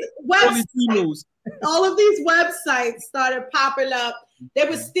of these websites started popping up. They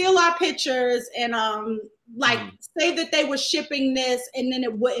would steal our pictures and say that they were shipping this, and then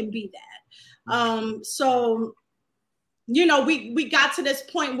it wouldn't be that. So we got to this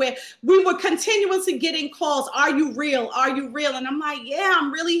point where we were continuously getting calls. Are you real? Are you real? And I'm like, yeah,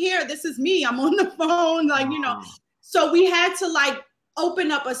 I'm really here. This is me. I'm on the phone. So we had to open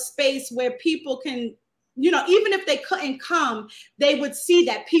up a space where people can, even if they couldn't come, they would see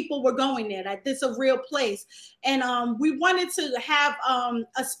that people were going there, that this is a real place. And we wanted to have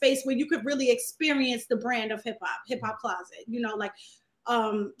a space where you could really experience the brand of hip hop closet,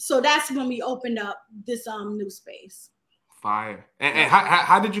 so that's when we opened up this new space. Fire. And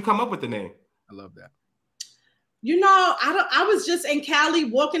how did you come up with the name? I love that. I was just in Cali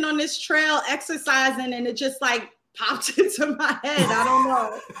walking on this trail, exercising, and it just popped into my head. I don't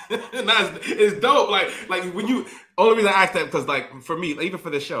know. It's dope. Like when you, only reason I asked that because for me, even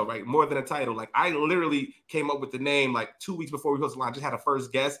for the show, right, more than a title, I literally came up with the name 2 weeks before we hosted the line. Just had a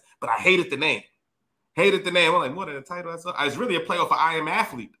first guess, but I hated the name. I'm like, more than a title. It's really a play off of I Am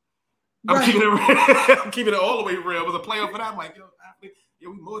Athlete. I'm keeping it real. I'm keeping it all the way real. It was a play off of that. I'm like, athlete, we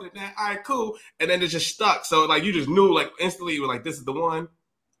more than that. All right, cool. And then it just stuck. So you just knew instantly you were this is the one.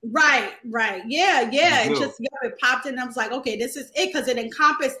 Right. Yeah. It popped in. And I was like, okay, this is it, because it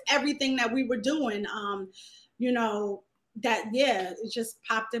encompassed everything that we were doing. It just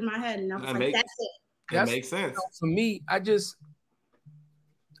popped in my head, and I was that's it. That makes sense. For me,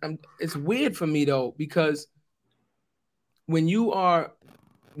 it's weird for me though, because when you are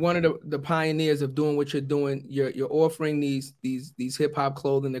one of the pioneers of doing what you're doing, you're offering these hip hop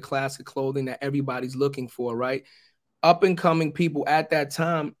clothing, the classic clothing that everybody's looking for, right? Up and coming people at that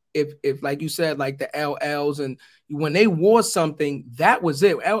time, if like you said, the LLs, and when they wore something, that was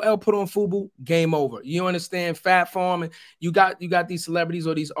it. LL put on FUBU, game over. You understand? Fat Farm, and you got these celebrities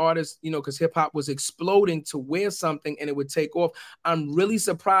or these artists, because hip hop was exploding to wear something and it would take off. I'm really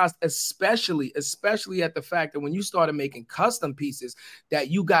surprised, especially at the fact that when you started making custom pieces, that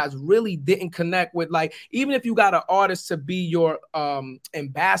you guys really didn't connect with, even if you got an artist to be your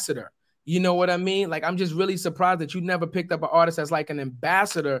ambassador. You know what I mean? I'm just really surprised that you never picked up an artist as an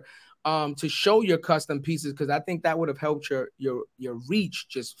ambassador to show your custom pieces, because I think that would have helped your reach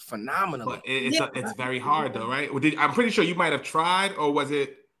just phenomenally. But it's very hard though, right? I'm pretty sure you might have tried, or was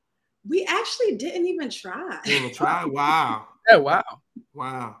it? We actually didn't even try. Didn't even try? Wow. Yeah,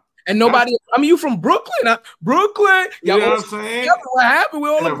 wow. And nobody, you from Brooklyn. Brooklyn. You know what I'm saying? What happened? We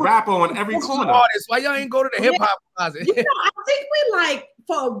all a rapper on every corner. Artists. Why y'all ain't go to the hip hop closet? I think we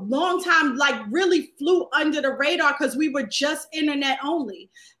for a long time, really flew under the radar because we were just internet only.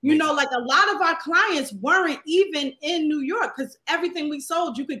 A lot of our clients weren't even in New York, because everything we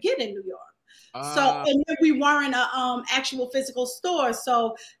sold you could get in New York. And then we weren't a actual physical store.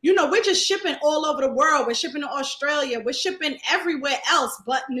 So, we're just shipping all over the world. We're shipping to Australia. We're shipping everywhere else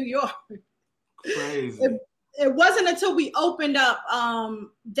but New York. Crazy. It wasn't until we opened up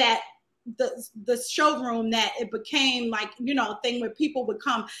that the showroom that it became a thing where people would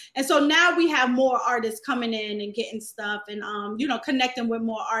come. And so now we have more artists coming in and getting stuff, and connecting with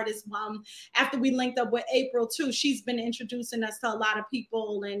more artists. After we linked up with April too, she's been introducing us to a lot of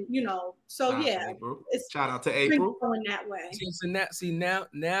people, and it's shout out to April going that way. See now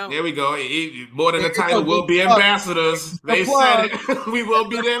there we go. More than the title, we'll be ambassadors. They said it. We will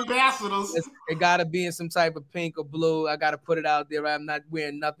be the ambassadors. It gotta be in some type of pink or blue. I gotta put it out there. I'm not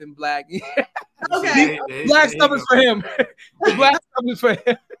wearing nothing black. Okay. Black stuff is for him. Black stuff is for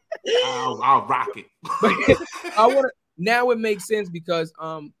him. I'll rock it. But now it makes sense, because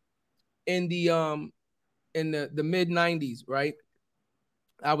in the mid 90s, right?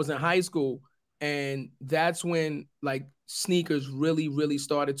 I was in high school, and that's when sneakers really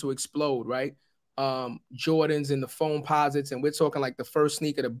started to explode, right? Jordans and the foam posits, and we're talking the first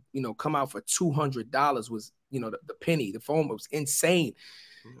sneaker to come out for $200 was the penny. The foam was insane.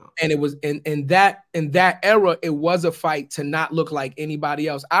 Yeah. And it was in that era, it was a fight to not look like anybody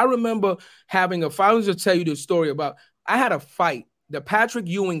else. I remember having a fight. I was just tell you the story about, I had a fight. The Patrick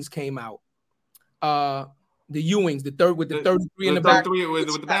Ewings came out. The Ewings, the 33 in the back. With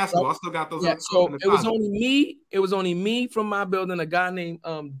the basketball. I still got those. Yeah, so it was only me. It was only me from my building, a guy named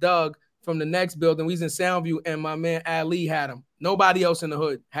Doug from the next building. We was in Soundview, and my man Ali had them. Nobody else in the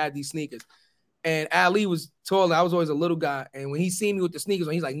hood had these sneakers. And Ali was taller. I was always a little guy. And when he seen me with the sneakers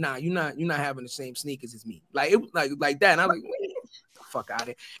on, he's like, nah, you're not having the same sneakers as me. It was like that. And I was like, wait. fuck out of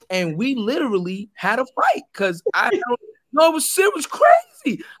here. And we literally had a fight because it was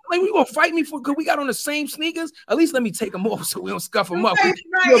crazy. Like, we gonna fight me because we got on the same sneakers? At least let me take them off so we don't scuff them up.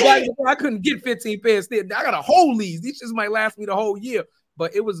 Right. I couldn't get 15 pairs. I gotta hold these. These just might last me the whole year.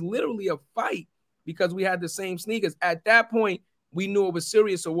 But it was literally a fight because we had the same sneakers. At that point, we knew it was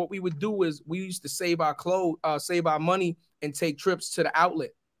serious. So what we would do is we used to save our clothes, save our money, and take trips to the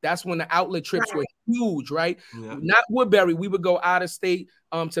outlet. That's when the outlet trips were huge, right? Yeah. Not Woodbury. We would go out of state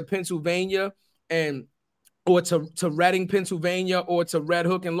to Pennsylvania or to Reading, Pennsylvania, or to Red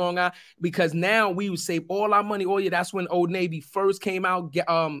Hook and Long Island, because now we would save all our money. Oh yeah, that's when Old Navy first came out.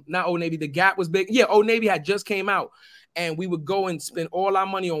 Not Old Navy, the Gap was big. Yeah, Old Navy had just came out, and we would go and spend all our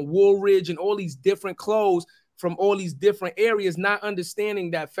money on Woolridge and all these different clothes from all these different areas, not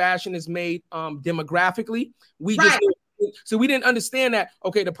understanding that fashion is made demographically. So we didn't understand that,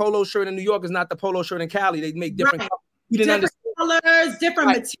 okay, the polo shirt in New York is not the polo shirt in Cali. They make different colors. We didn't different colors, different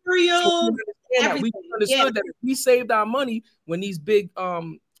materials. So we understood that if we saved our money when these big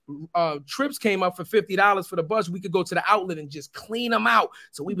trips came up for $50 for the bus, we could go to the outlet and just clean them out.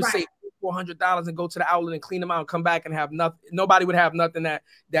 So we would save $400 and go to the outlet and clean them out and come back and have nothing. Nobody would have nothing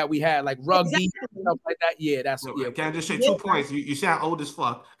that we had, like rugby stuff like that. Yeah, that's Can I just say 2 points? You sound old as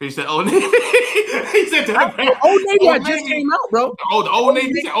fuck. You said Old Navy. He said Old Navy had just came out, bro. Oh, the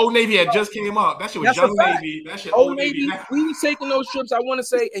Old Navy had just came out. That shit was Young Navy. That shit Old Navy. We were taking those trips. I want to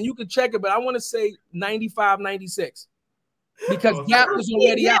say, and you can check it, but I want to say 95, 96. Because Gap was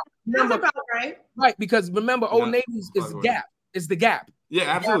already out. Remember, right? Because remember, Old Navy's is the Gap. It's the Gap. Yeah,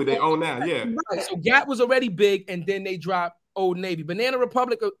 absolutely. They own now. Yeah. Right. So Gap was already big, and then they dropped Old Navy. Banana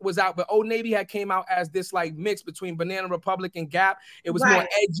Republic was out, but Old Navy had came out as this like mix between Banana Republic and Gap. It was more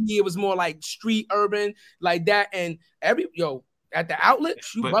edgy. It was more like street urban like that. And at the outlet,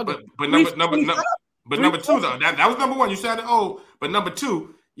 but number two though, that was number one. You said but number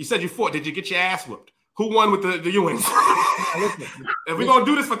two, you said you fought. Did you get your ass whooped? Who won with the Ewings? If we're gonna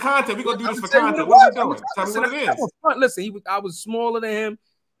do this for content, we're gonna do this for content. What are you doing? Tell me what it is. Listen, I was smaller than him.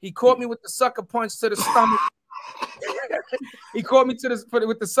 He caught me with the sucker punch to the stomach. He caught me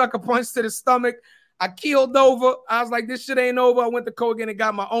with the sucker punch to the stomach. I keeled over. I was like, this shit ain't over. I went to Kogan and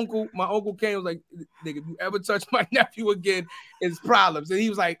got my uncle. My uncle came and was like, nigga, if you ever touch my nephew again, it's problems. And he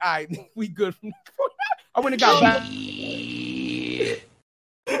was like, all right, we good. I went and got back.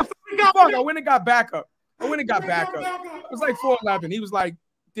 I went and got back up. It was like 4'11". He was like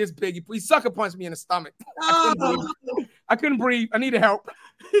this big. He sucker punched me in the stomach. I couldn't breathe. I needed help.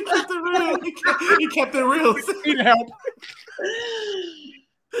 He kept it real. He kept it real. I needed help.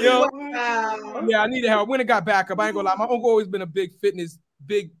 Wow. Yeah, I needed help. Went and got back up. I ain't gonna lie. My uncle always been a big fitness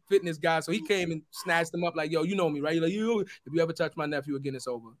guy, so he came and snatched him up like, yo, you know me, right? He's like, if you ever touch my nephew again, it's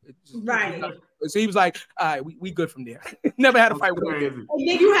over. Right. So he was like, all right, we good from there. Never had a fight with him. And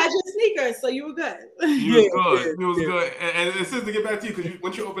then you had your sneakers, so you were good. You was good. And since to get back to you, because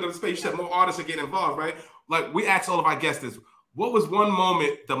once you open up space, you said more artists are getting involved, right? Like, we asked all of our guests this. What was one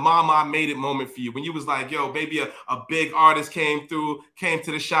moment, the mama made it moment for you, when you was like, yo, maybe a big artist came to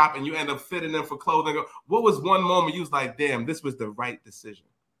the shop and you end up fitting them for clothing? What was one moment you was like, damn, this was the right decision?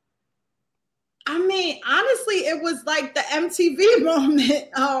 I mean, honestly, it was like the MTV moment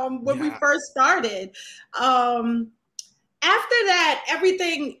when we first started. After that,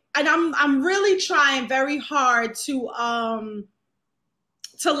 everything, and I'm really trying very hard to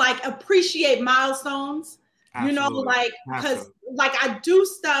like appreciate milestones. Absolutely. You know, like, because like I do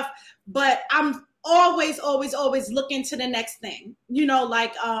stuff, but I'm always looking to the next thing. You know,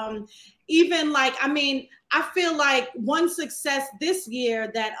 like even like, I mean, I feel like one success this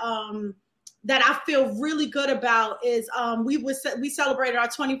year that I feel really good about is we celebrated our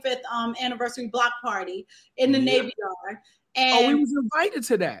 25th anniversary block party in the Navy Yard. And we was invited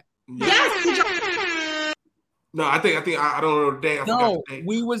to that. Yes. No, I think I don't know the day. No,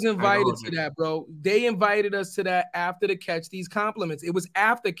 we was invited to that, bro. They invited us to that after the Catch These Compliments. It was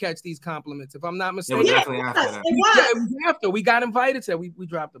after Catch These Compliments, if I'm not mistaken. It was definitely after that. It was after. We got invited to that. We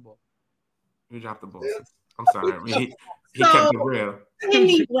dropped the ball. We dropped the ball. I'm sorry. He kept it real.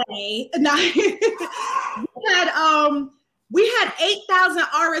 Anyway, we had 8,000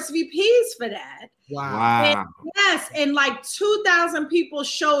 RSVPs for that. Wow. And like 2,000 people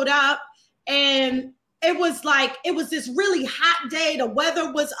showed up, and it was this really hot day. The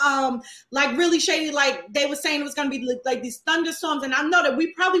weather was like really shady. Like they were saying it was going to be like these thunderstorms. And I know that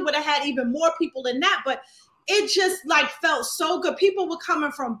we probably would have had even more people than that, but it just like felt so good. People were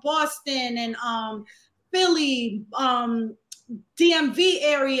coming from Boston and Philly, DMV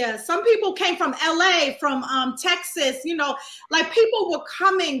area. Some people came from LA, from Texas, you know, like people were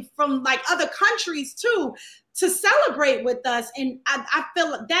coming from like other countries too to celebrate with us. And I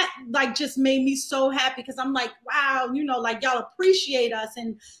feel that like just made me so happy because I'm like, wow, you know, like y'all appreciate us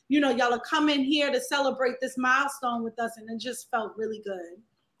and, you know, y'all are coming here to celebrate this milestone with us. And it just felt really good.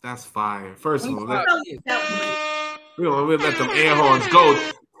 That's fire. First of all, we'll let them air horns go.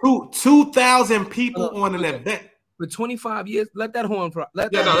 2,000 people on an event. For 25 years, let that horn.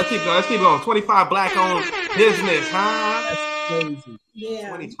 Let's keep going. 25 black-owned business, huh? That's crazy. Yeah.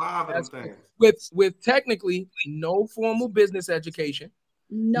 25 of them things. With technically no formal business education,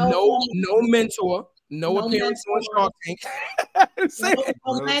 no mentor, no appearance on Shark Tank.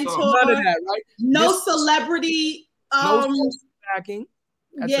 No mentor. None of that, right? No celebrity. No backing.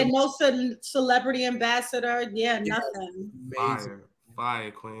 No celebrity ambassador. Yeah, nothing. Fire,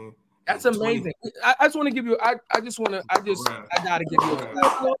 Queen. That's amazing. I just want to give you. I gotta give you.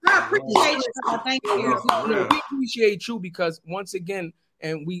 I appreciate you. Thank you. We appreciate you because once again,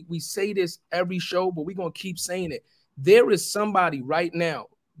 and we say this every show, but we're gonna keep saying it. There is somebody right now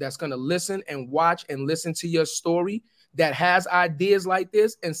that's gonna listen and watch and listen to your story that has ideas like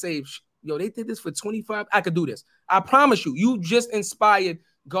this and say, "Yo, they did this for 25. I could do this." I promise you. You just inspired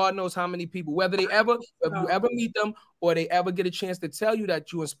God knows how many people. Whether you ever meet them or they ever get a chance to tell you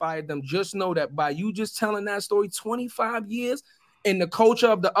that you inspired them, just know that by you just telling that story, 25 years in the culture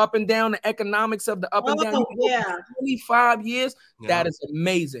of the up and down, the economics of the up and down, 25 years, that is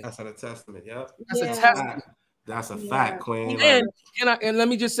amazing. That's a testament. Yeah, that's a testament. That's a fact, Queen. And let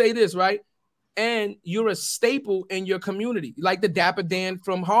me just say this, right? And you're a staple in your community, like the Dapper Dan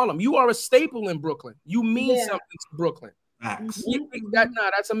from Harlem. You are a staple in Brooklyn. You mean something to Brooklyn. Facts.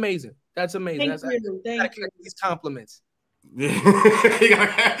 That's amazing. That's amazing. Thank you. These compliments. Shout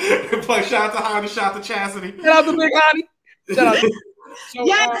out to Honey, shout out to Chastity. Shout out to Big Honey. Shout out to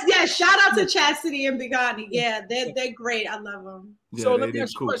yes. Shout out to Chastity and Big Honey. Yeah, they're great. I love them. Yeah, so let me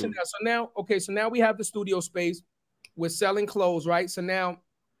ask you a question now. So now we have the studio space. We're selling clothes, right? So now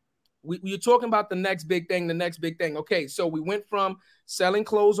you're talking about the next big thing. Okay, so we went from selling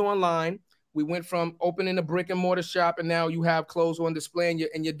clothes online. We went from opening a brick and mortar shop, and now you have clothes on display,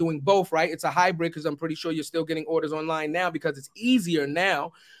 and you're doing both, right? It's a hybrid because I'm pretty sure you're still getting orders online now because it's easier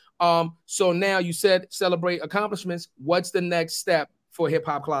now. So now you said celebrate accomplishments. What's the next step for Hip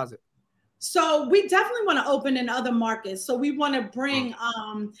Hop Closet? So we definitely want to open in other markets. So we want to bring,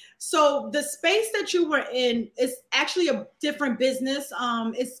 so the space that you were in is actually a different business.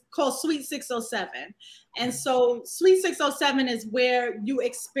 It's called Suite 607. And so Suite 607 is where you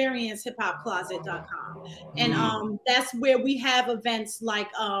experience hiphopcloset.com. And that's where we have events like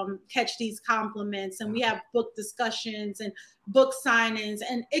Catch These Compliments, and we have book discussions and book signings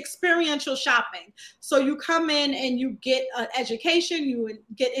and experiential shopping. So you come in and you get an education, you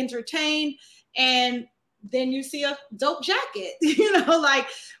get entertained, and then you see a dope jacket. You know, like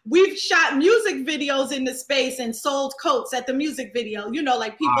we've shot music videos in the space and sold coats at the music video, you know,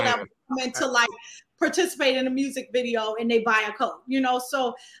 like people that come into like participate in a music video and they buy a coat, you know?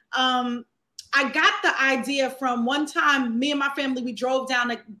 So I got the idea from one time, me and my family, we drove down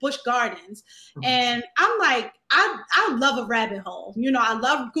to Busch Gardens, and I'm like, I love a rabbit hole. You know, I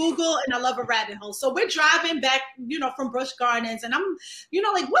love Google and I love a rabbit hole. So we're driving back, you know, from Busch Gardens, and I'm, you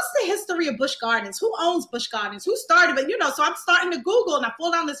know, like, what's the history of Busch Gardens? Who owns Busch Gardens? Who started it? You know, so I'm starting to Google and I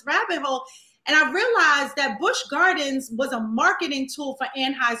fall down this rabbit hole, and I realized that Busch Gardens was a marketing tool for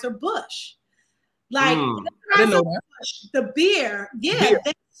Anheuser-Busch. Like, I didn't know that. The beer. Yeah.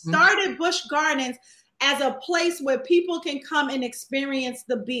 They started Busch Gardens as a place where people can come and experience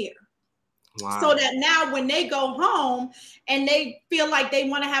the beer. Wow. So that now when they go home and they feel like they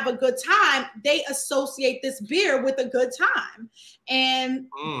want to have a good time, they associate this beer with a good time. And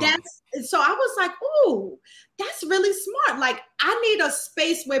so I was like, ooh, that's really smart. Like, I need a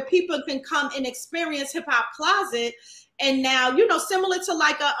space where people can come and experience Hip Hop Closet. And now, you know, similar to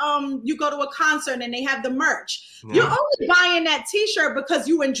like you go to a concert and they have the merch. Yeah. You're only buying that T-shirt because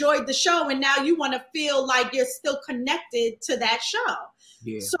you enjoyed the show, and now you want to feel like you're still connected to that show.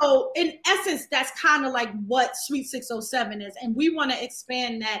 Yeah. So in essence, that's kind of like what Suite 607 is, and we want to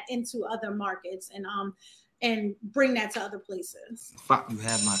expand that into other markets and bring that to other places. You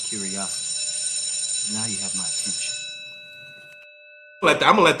have my curiosity. Now you have my attention. I'm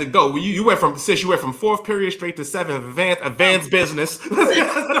gonna let it go. You went from fourth period straight to seventh. Advanced business.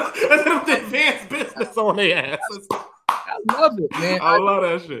 Advanced business on their asses. I love it, man. I love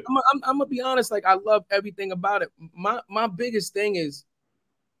that shit. I'm gonna be honest. Like, I love everything about it. My biggest thing is,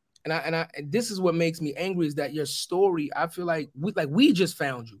 and this is what makes me angry, is that your story. I feel like we just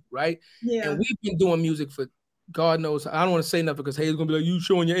found you, right? Yeah. And we've been doing music for God knows. I don't want to say nothing because Hayes is gonna be like, you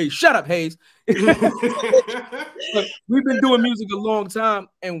showing your age. Shut up, Hayes. But we've been doing music a long time,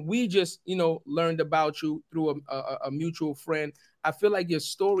 and we just, learned about you through a mutual friend. I feel like your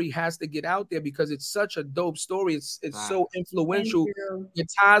story has to get out there because it's such a dope story. It's so influential.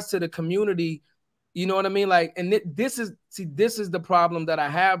 It ties to the community. You know what I mean? Like, and this is the problem that I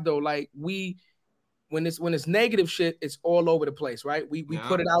have though. Like when it's negative shit, it's all over the place, right? We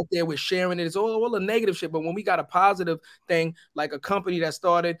put it out there, we're sharing it. It's all the negative shit. But when we got a positive thing, like a company that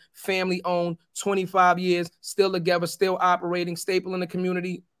started, family owned, 25 years, still together, still operating, staple in the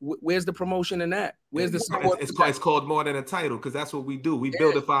community, where's the promotion in that? Where's the support? It's called more than a title, because that's what we do. We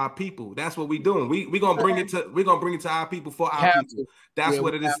build it for our people. That's what we doing. We're gonna bring it to our people for our people. That's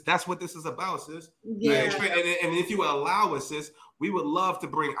what it is. That's what this is about, sis. Yeah. And if you would allow us, sis, I would love to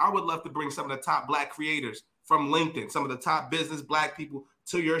bring some of the top Black creators from LinkedIn, some of the top business Black people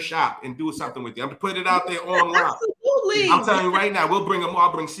to your shop and do something with you. I'm gonna put it out there online. Absolutely. I'm telling you right now, we'll bring them.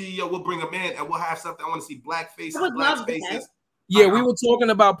 I'll bring CEO. We'll bring them in, and we'll have something. I want to see Black faces, Black faces. Yeah, we were talking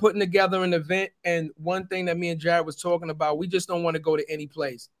about putting together an event, and one thing that me and Jarrett was talking about, we just don't want to go to any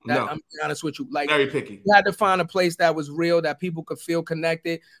place. I'm being honest with you. Like, very picky. We had to find a place that was real, that people could feel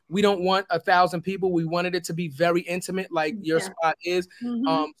connected. We don't want 1,000 people. We wanted it to be very intimate, like your spot is.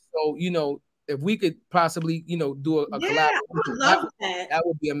 So if we could possibly, do a collaboration, that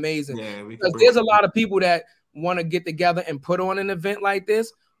would be amazing. Yeah, because there's a lot of people that want to get together and put on an event like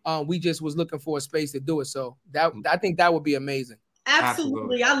this. We just was looking for a space to do it. So I think that would be amazing.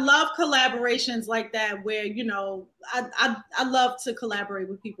 Absolutely. I love collaborations like that where, I love to collaborate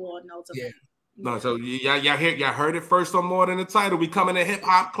with people on those events. No, so y'all heard it first on More Than a Title. We come in the hip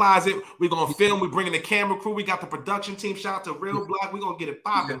hop closet. We're gonna film. We bringing the camera crew. We got the production team. Shout out to Real Black. We're gonna get it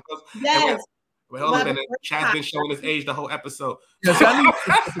popping. Yes. Chad's been showing his age the whole episode. Yes, you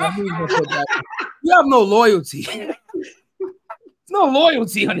have no loyalty. No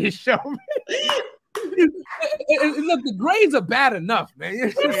loyalty on this show. Look, the grades are bad enough, man.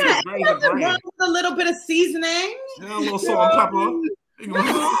 With a little bit of seasoning. Yeah, a little salt and pepper.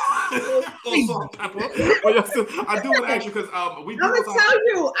 Salt and pepper. I do want to ask you because I'm gonna tell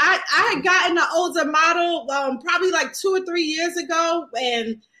you, I had gotten an older model probably like 2 or 3 years ago,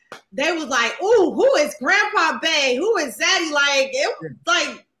 and they was like, "Ooh, who is Grandpa Bay? Who is Zaddy?" Like it was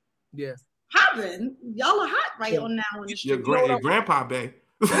like, yeah. Hopping, y'all are hot right on now. Your grandpa, babe.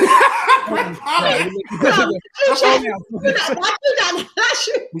 He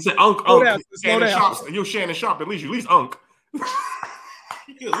said, "Unc." You're Shannon Sharp. At least Unc.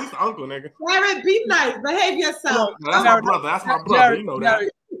 At least uncle, nigga. Jarrett, be nice. Behave yourself. No, that's my brother. That's my brother. Jarrett,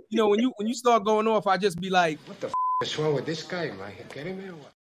 you know that. When you start going off, I just be like, "What the is wrong with this guy? Am I getting there?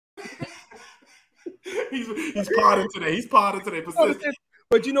 What?" He's partying today.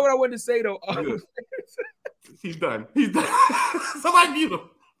 But you know what I wanted to say though? He's done. Somebody mute him.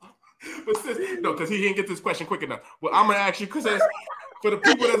 But because he didn't get this question quick enough. Well, I'm gonna ask you because for the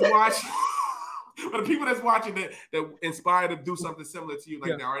people that's watching, that inspired to do something similar to you,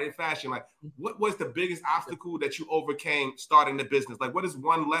 like now, right, in fashion. Like, what was the biggest obstacle that you overcame starting the business? Like, what is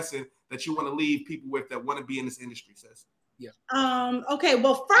one lesson that you want to leave people with that want to be in this industry, sis? Yeah. Okay.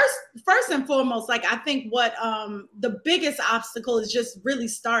 Well, first and foremost, like I think what the biggest obstacle is just really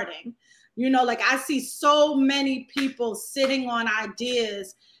starting. Like I see so many people sitting on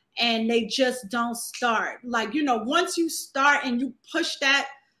ideas and they just don't start. Like, once you start and you push that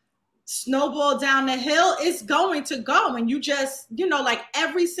snowball down the hill, it's going to go. And you just, like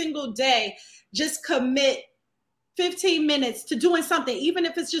every single day, just commit 15 minutes to doing something, even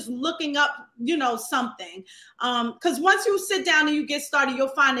if it's just looking up, something. Because once you sit down and you get started, you'll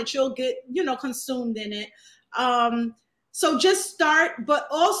find that you'll get, consumed in it. So just start. But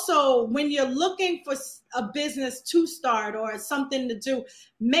also when you're looking for a business to start or something to do,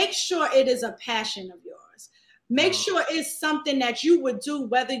 make sure it is a passion of yours. Make sure it's something that you would do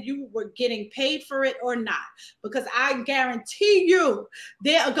whether you were getting paid for it or not. Because I guarantee you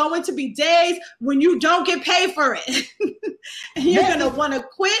there are going to be days when you don't get paid for it. And you're going to want to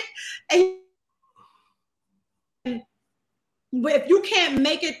quit. And if you can't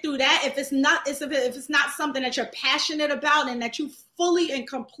make it through that, if it's not something that you're passionate about and that you fully and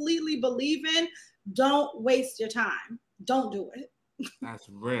completely believe in, don't waste your time. Don't do it. That's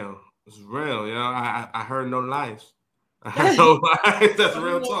real. It's real, I heard no lies. I heard no lies. That's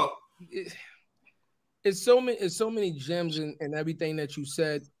real talk. It's so many gems in everything that you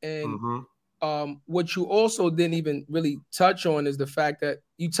said. And what you also didn't even really touch on is the fact that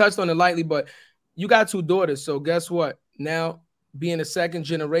you touched on it lightly, but you got 2 daughters. So guess what? Now, being a second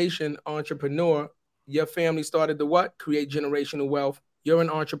generation entrepreneur, your family started to create generational wealth You're an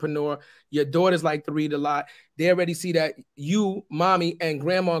entrepreneur. Your daughter's like to read a lot. They already see that you, mommy, and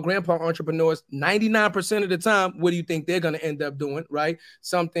grandma and grandpa are entrepreneurs. 99% of the time, what do you think they're going to end up doing, right?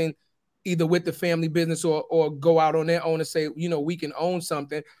 Something either with the family business or go out on their own and say, you know, we can own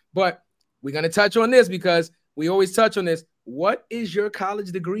something. But we're going to touch on this because we always touch on this. What is your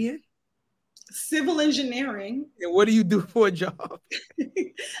college degree in? Civil engineering. And what do you do for a job?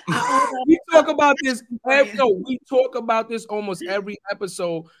 We talk about this. We talk about this almost every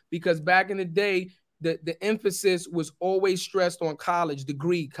episode because back in the day, the emphasis was always stressed on college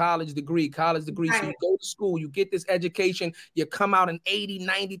degree. Right. So you go to school, you get this education, you come out in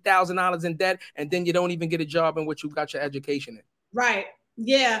 $80,000-$90,000 in debt, and then you don't even get a job in what you got your education in. Right.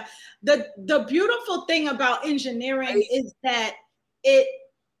 Yeah. The beautiful thing about engineering is that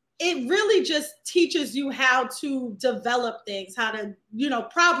it really just teaches you how to develop things, how to, you know,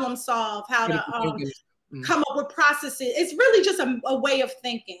 problem solve, how to come up with processes. It's really just a way of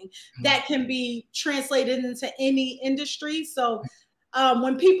thinking that can be translated into any industry. So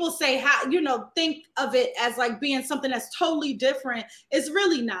when people say how, you know, think of it as like being something that's totally different, it's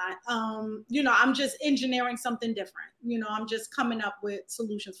really not. You know, I'm just engineering something different. You know, I'm just coming up with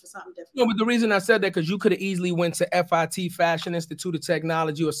solutions for something different. No, but the reason I said that because you could have easily went to FIT, Fashion Institute of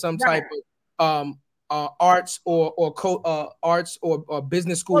Technology, or some type of arts or arts or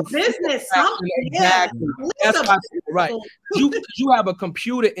business school. Or business, exactly. Right. You have a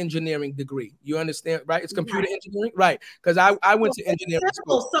computer engineering degree. You understand, right? It's computer engineering, right? Because I went to engineering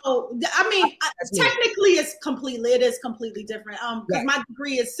school. So I mean, technically, it is completely different. Because my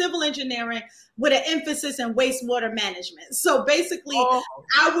degree is civil engineering with an emphasis in wastewater management. So basically,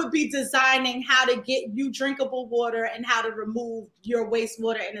 I would be designing how to get you drinkable water and how to remove your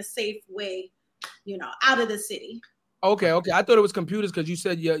wastewater in a safe way, you know, out of the city. Okay. I thought it was computers because you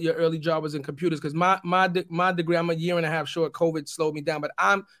said your early job was in computers. Because my degree, I'm a year and a half short. COVID slowed me down, but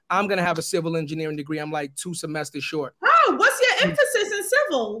I'm gonna have a civil engineering degree. I'm like 2 semesters short. Oh, what's your emphasis in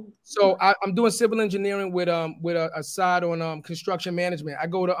civil? So I'm doing civil engineering with a side on construction management. I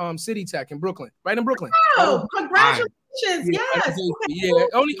go to City Tech in Brooklyn, right in Brooklyn. Oh, congratulations! Yes. Yeah.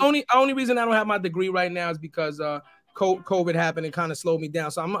 Only reason I don't have my degree right now is because COVID happened and kind of slowed me down.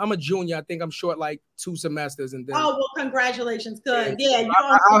 So I'm a junior. I think I'm short like 2 semesters. And then well, congratulations. Good. Yeah.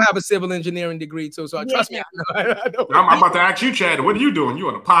 I'll have a civil engineering degree too. So trust me. I'm about to ask you, Chad, what are you doing? You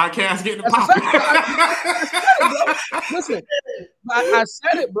on a podcast getting popping? Listen, I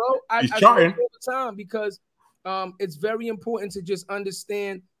said it, bro. I said it all the time because it's very important to just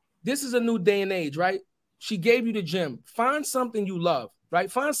understand this is a new day and age, right? She gave you the gym. Find something you love,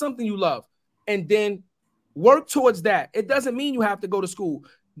 right? Find something you love and then work towards that. It doesn't mean you have to go to school.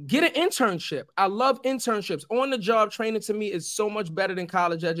 Get an internship. I love internships. On-the-job training to me is so much better than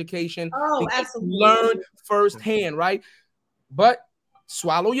college education. Oh, absolutely. Learn firsthand, right? But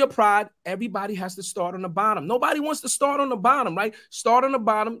swallow your pride. Everybody has to start on the bottom. Nobody wants to start on the bottom, right? Start on the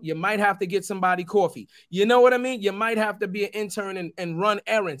bottom. You might have to get somebody coffee. You know what I mean? You might have to be an intern and run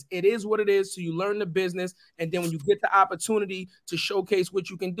errands. It is what it is. So you learn the business. And then when you get the opportunity to showcase what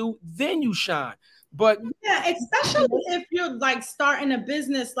you can do, then you shine. But yeah, especially if you're like starting a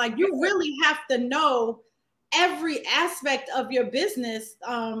business, like you really have to know every aspect of your business,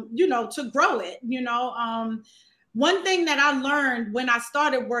 you know, to grow it. You know, one thing that I learned when I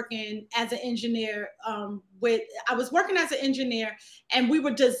started working as an engineer, I was working as an engineer and we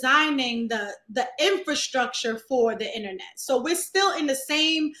were designing the infrastructure for the internet. So we're still in the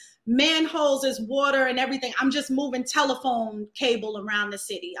same manholes as water and everything. I'm just moving telephone cable around the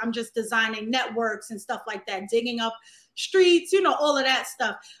city. I'm just designing networks and stuff like that, digging up streets, you know, all of that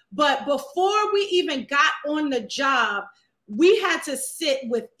stuff. But before we even got on the job, we had to sit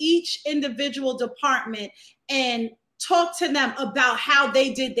with each individual department and talk to them about how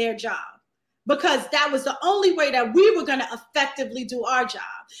they did their job, because that was the only way that we were going to effectively do our job.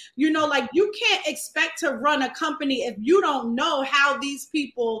 You know, like you can't expect to run a company if you don't know how these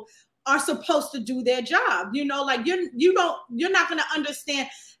people are supposed to do their job. You know, like you're not going to understand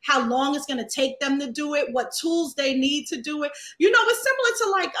how long it's going to take them to do it, what tools they need to do it. You know, it's similar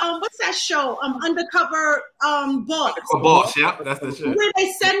to like, what's that show? Undercover Boss. Boss, yeah, that's the shit. Where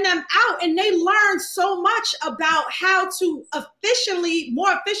they send them out and they learn so much about how to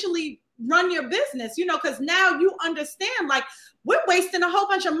more efficiently run your business, you know, because now you understand, like, we're wasting a whole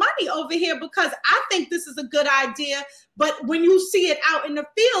bunch of money over here because I think this is a good idea, but when you see it out in the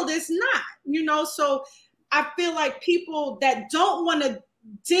field, it's not, you know. So I feel like people that don't want to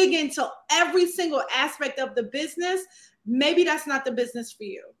dig into every single aspect of the business, maybe that's not the business for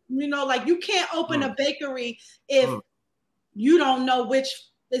you. You know, like you can't open a bakery if you don't know which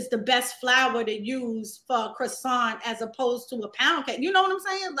is the best flour to use for a croissant as opposed to a pound cake. You know what I'm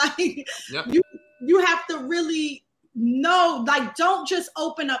saying? Like you have to really know, like, don't just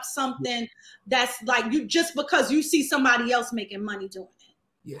open up something that's like you just because you see somebody else making money doing it.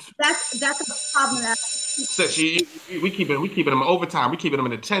 Yes, that's a problem. So we keeping them overtime. We keeping them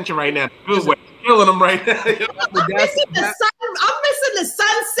in detention right now. Good way, killing them right now. I'm missing the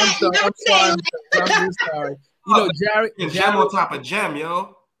sunset. I'm sorry. You know, Jarrett, gem on top of gem,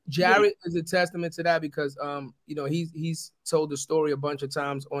 yo. Jarrett is a testament to that because you know, he's told the story a bunch of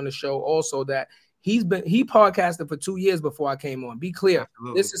times on the show also that he podcasted for 2 years before I came on. Be clear.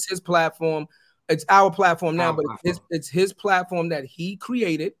 Absolutely. This is his platform. It's our platform now, but it's his platform that he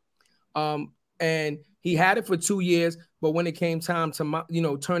created. And he had it for 2 years, but when it came time to, you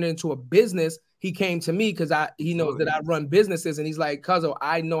know, turn it into a business, he came to me because he knows that I run businesses, and he's like, Cuzzo,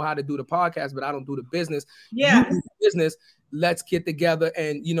 I know how to do the podcast, but I don't do the business. Yeah, you do the business. Let's get together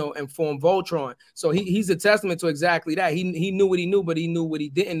and, you know, and form Voltron. So he's a testament to exactly that. He knew what he knew, but he knew what he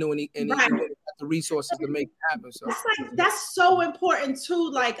didn't know, and he had the resources to make it happen. So that's so important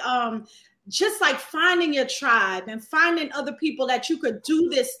too. Like just like finding your tribe and finding other people that you could do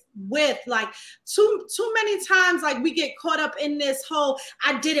this with. Like too many times, like we get caught up in this whole,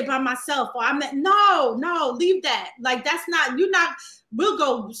 I did it by myself, or no, leave that. Like that's not, we'll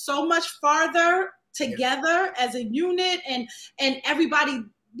go so much farther together as a unit and everybody,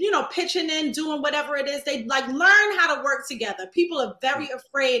 you know, pitching in, doing whatever it is. They like learn how to work together. People are very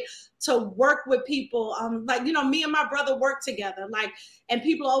afraid to work with people. Like, you know, me and my brother work together. Like, and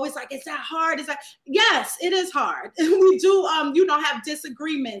people are always like, is that hard? Is that, yes, it is hard. We do, you know, have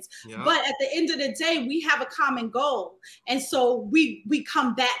disagreements, but at the end of the day, we have a common goal. And so we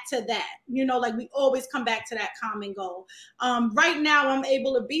come back to that, you know, like we always come back to that common goal. Right now I'm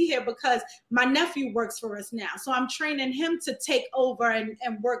able to be here because my nephew works for us now. So I'm training him to take over and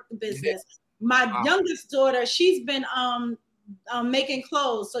work the business. My youngest daughter, she's been, making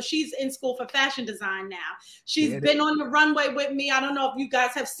clothes. So she's in school for fashion design now. She's been on the runway with me. I don't know if you guys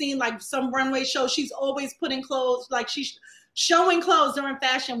have seen like some runway shows. She's always putting clothes, like she's showing clothes during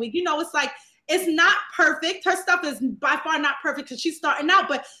fashion week. You know, it's like, it's not perfect. Her stuff is by far not perfect because she's starting out,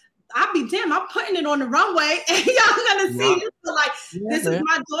 but I'll be damn, I'm putting it on the runway and y'all gonna see it. So like, this is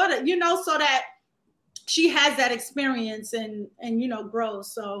my daughter, you know, so that she has that experience and you know,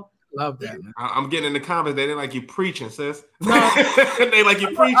 grows. So love that, man. I'm getting in the comments. They didn't like you preaching, sis. They like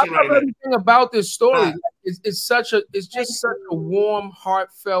you preaching right now. Everything about this story, it's just such a warm,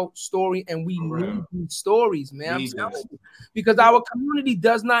 heartfelt story, and we need these stories, man. I'm telling you, because our community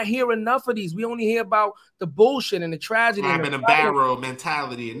does not hear enough of these. We only hear about the bullshit and the tragedy, crab in a barrel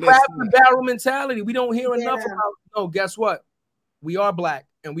mentality, and crab in a barrel mentality. We don't hear enough about. No, guess what? We are Black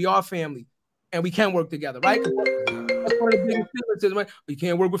and we are family, and we can work together, right? That's one of the biggest differences, right? You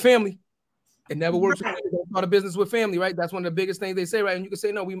can't work with family. It never works with family. Don't start a business with family, right? That's one of the biggest things they say, right? And you can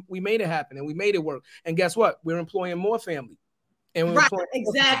say, no, we made it happen and we made it work. And guess what? We're employing more family. And we're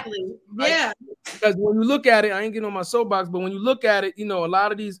exactly. Family, right? Because when you look at it, I ain't getting on my soapbox, but when you look at it, you know, a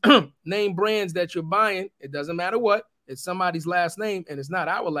lot of these name brands that you're buying, it doesn't matter what, it's somebody's last name and it's not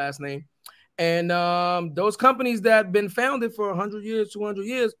our last name. And those companies that have been founded for 100 years, 200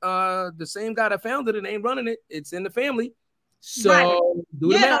 years, the same guy that founded it ain't running it. It's in the family. So do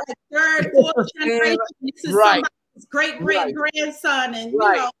the math. Like third, fourth generation. This is somebody's great-great-grandson. And, you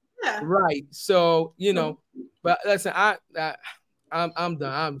know, Right. So, you know, but listen, I'm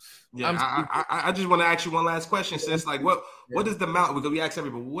done. I just want to ask you one last question, sis. Like, what is the mountain? Because we ask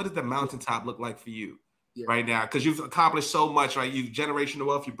everybody, what does the mountaintop look like for you? Right now, because you've accomplished so much, right? You've generational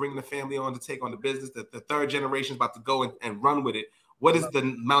wealth. You're bringing the family on to take on the business. The third generation is about to go and run with it. What does the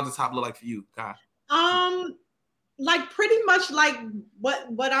mountaintop look like for you, God? Like pretty much like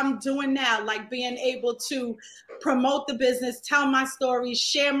what I'm doing now, like being able to promote the business, tell my stories,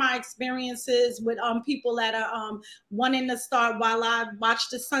 share my experiences with people that are wanting to start while I watch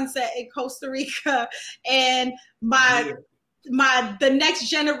the sunset in Costa Rica, and the next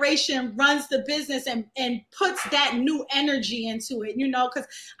generation runs the business and puts that new energy into it, you know, because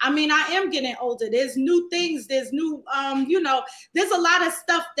I mean, I am getting older. There's new things, there's new, you know, there's a lot of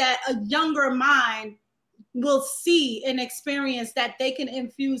stuff that a younger mind will see and experience that they can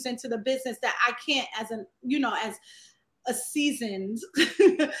infuse into the business that I can't as a seasoned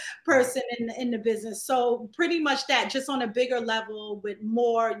person in the business. So pretty much that, just on a bigger level with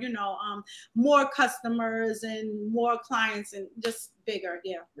more, you know, more customers and more clients and just bigger.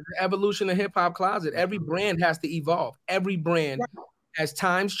 Yeah. The evolution of Hip Hop Closet. Every brand has to evolve. Every brand, as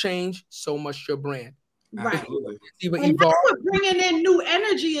times change, so must your brand. Right. And that's what bringing in new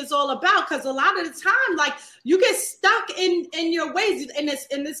energy is all about, because a lot of the time, like, you get stuck in your ways, and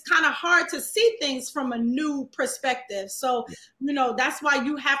it's kind of hard to see things from a new perspective. So, you know, that's why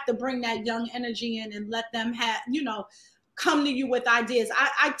you have to bring that young energy in and let them have, you know, come to you with ideas.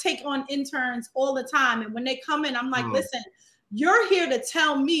 I take on interns all the time, and when they come in, I'm like, listen, you're here to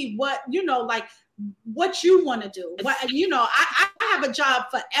tell me what, you know, like, what you want to do. What, you know, I have a job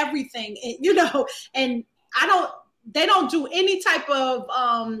for everything, you know, and they don't do any type of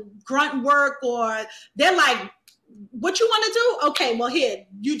grunt work, or they're like, what you want to do? Okay, well, here,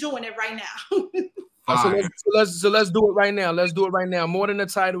 you doing it right now. So let's do it right now. Let's do it right now. More Than a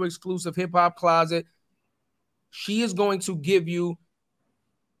Title exclusive Hip Hop Closet. She is going to give you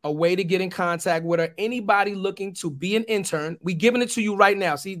a way to get in contact with her. Anybody looking to be an intern, we giving it to you right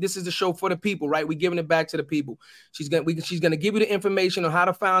now. See, this is the show for the people, right? We giving it back to the people. She's gonna give you the information on how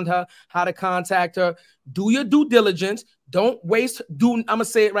to find her, how to contact her. Do your due diligence. Don't waste. I'm gonna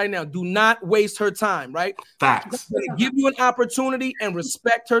say it right now. Do not waste her time. Right? Facts. I'm gonna give you an opportunity, and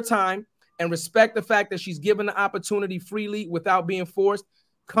respect her time, and respect the fact that she's given the opportunity freely without being forced.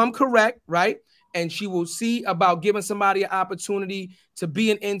 Come correct, right? And she will see about giving somebody an opportunity to be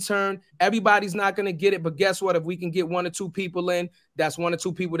an intern. Everybody's not going to get it, but guess what? If we can get 1 or 2 people in, that's 1 or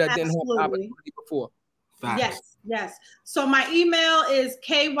 2 people that didn't have the opportunity before. Facts. Yes. So my email is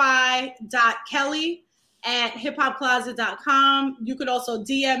ky.kelly@hiphopcloset.com. You could also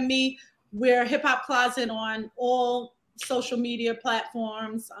DM me. We're Hip Hop Closet on all social media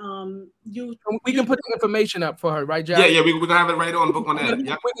platforms. We can put the information up for her, right, Jarrett? Yeah, we're gonna have it right on the book on that.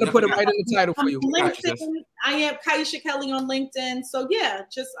 We're gonna put it right in the title for you. LinkedIn, I am Kyiesha Kelly on LinkedIn. So yeah,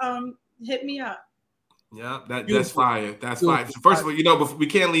 just hit me up. Yeah, that's fire. That's fire. First of all, you know, we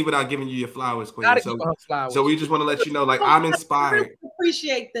can't leave without giving you your flowers, Queen. So we just want to let you know, like, I'm inspired. I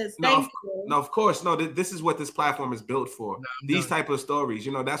appreciate this. Thank you. No, of course. No, this is what this platform is built for. These type of stories,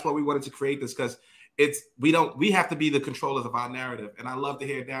 you know, that's why we wanted to create this, because we have to be the controllers of our narrative. And I love to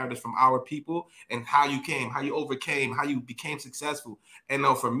hear narratives from our people and how you came, how you overcame, how you became successful. And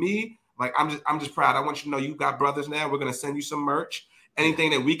for me, like, I'm just proud. I want you to know you got brothers now. We're gonna send you some merch.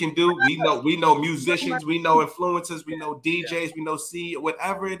 Anything that we can do, we know musicians, we know influencers, we know DJs, we know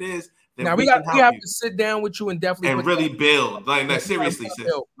whatever it is. Now we have to sit down with you and definitely really build. Like seriously,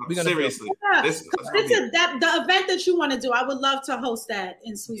 sis. Seriously. Yeah. This is the event that you want to do. I would love to host that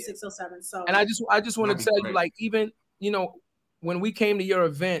in Suite 607. So, and I just want to tell you, like, even, you know, when we came to your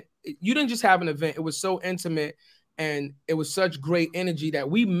event, you didn't just have an event. It was so intimate, and it was such great energy that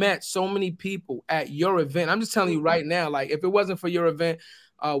we met so many people at your event. I'm just telling you right now, like, if it wasn't for your event,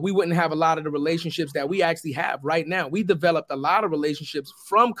 we wouldn't have a lot of the relationships that we actually have right now. We developed a lot of relationships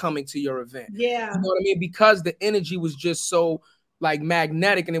from coming to your event. Yeah. You know what I mean? Because the energy was just so, like,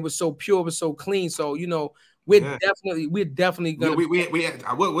 magnetic, and it was so pure, it was so clean. So, you know, we're definitely gonna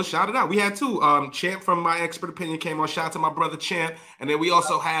we'll shout it out. We had 2. Champ from My Expert Opinion came on. Shout out to my brother Champ. And then we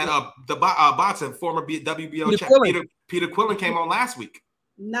also had the boxer, former WBO champ Peter Quillen came on last week.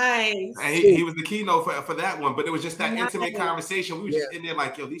 Nice. And he was the keynote for that one. But it was just that intimate conversation. We were just in there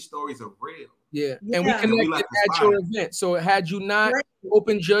like, yo, these stories are real. Yeah. And we connected at your event. So had you not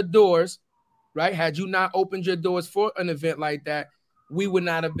opened your doors, right? Had you not opened your doors for an event like that, we would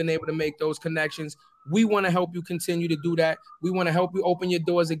not have been able to make those connections. We want to help you continue to do that. We want to help you open your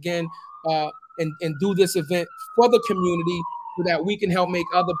doors again, and do this event for the community, so that we can help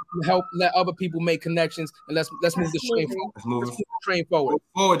let other people make connections. And let's move this train forward. Let's move the train forward. Move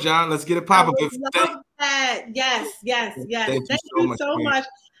forward, John. Let's get it popping. Love that. Yes. Thank you so much.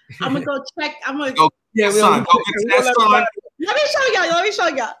 I'm gonna go check. Go get that son. Let me show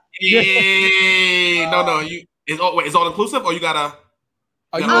y'all. Yeah. No. It's all inclusive, or you gotta?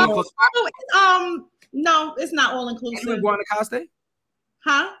 No, it's not all inclusive. Are you in Guanacaste?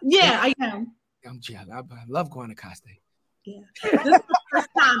 Huh? Yeah, I am. I'm jealous. I love Guanacaste. Yeah, this is the first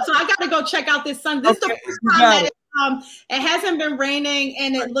time, so I got to go check out this sun. This is the first time that it hasn't been raining,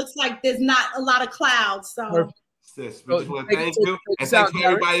 and it looks like there's not a lot of clouds. So, sis, we just want to thank you, and thanks for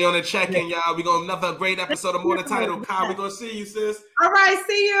everybody on the check-in, y'all. We got another great episode of More Than Title. Kyle, we gonna see you, sis. All right,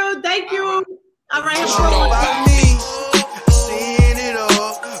 see you. Thank you. All right. All right.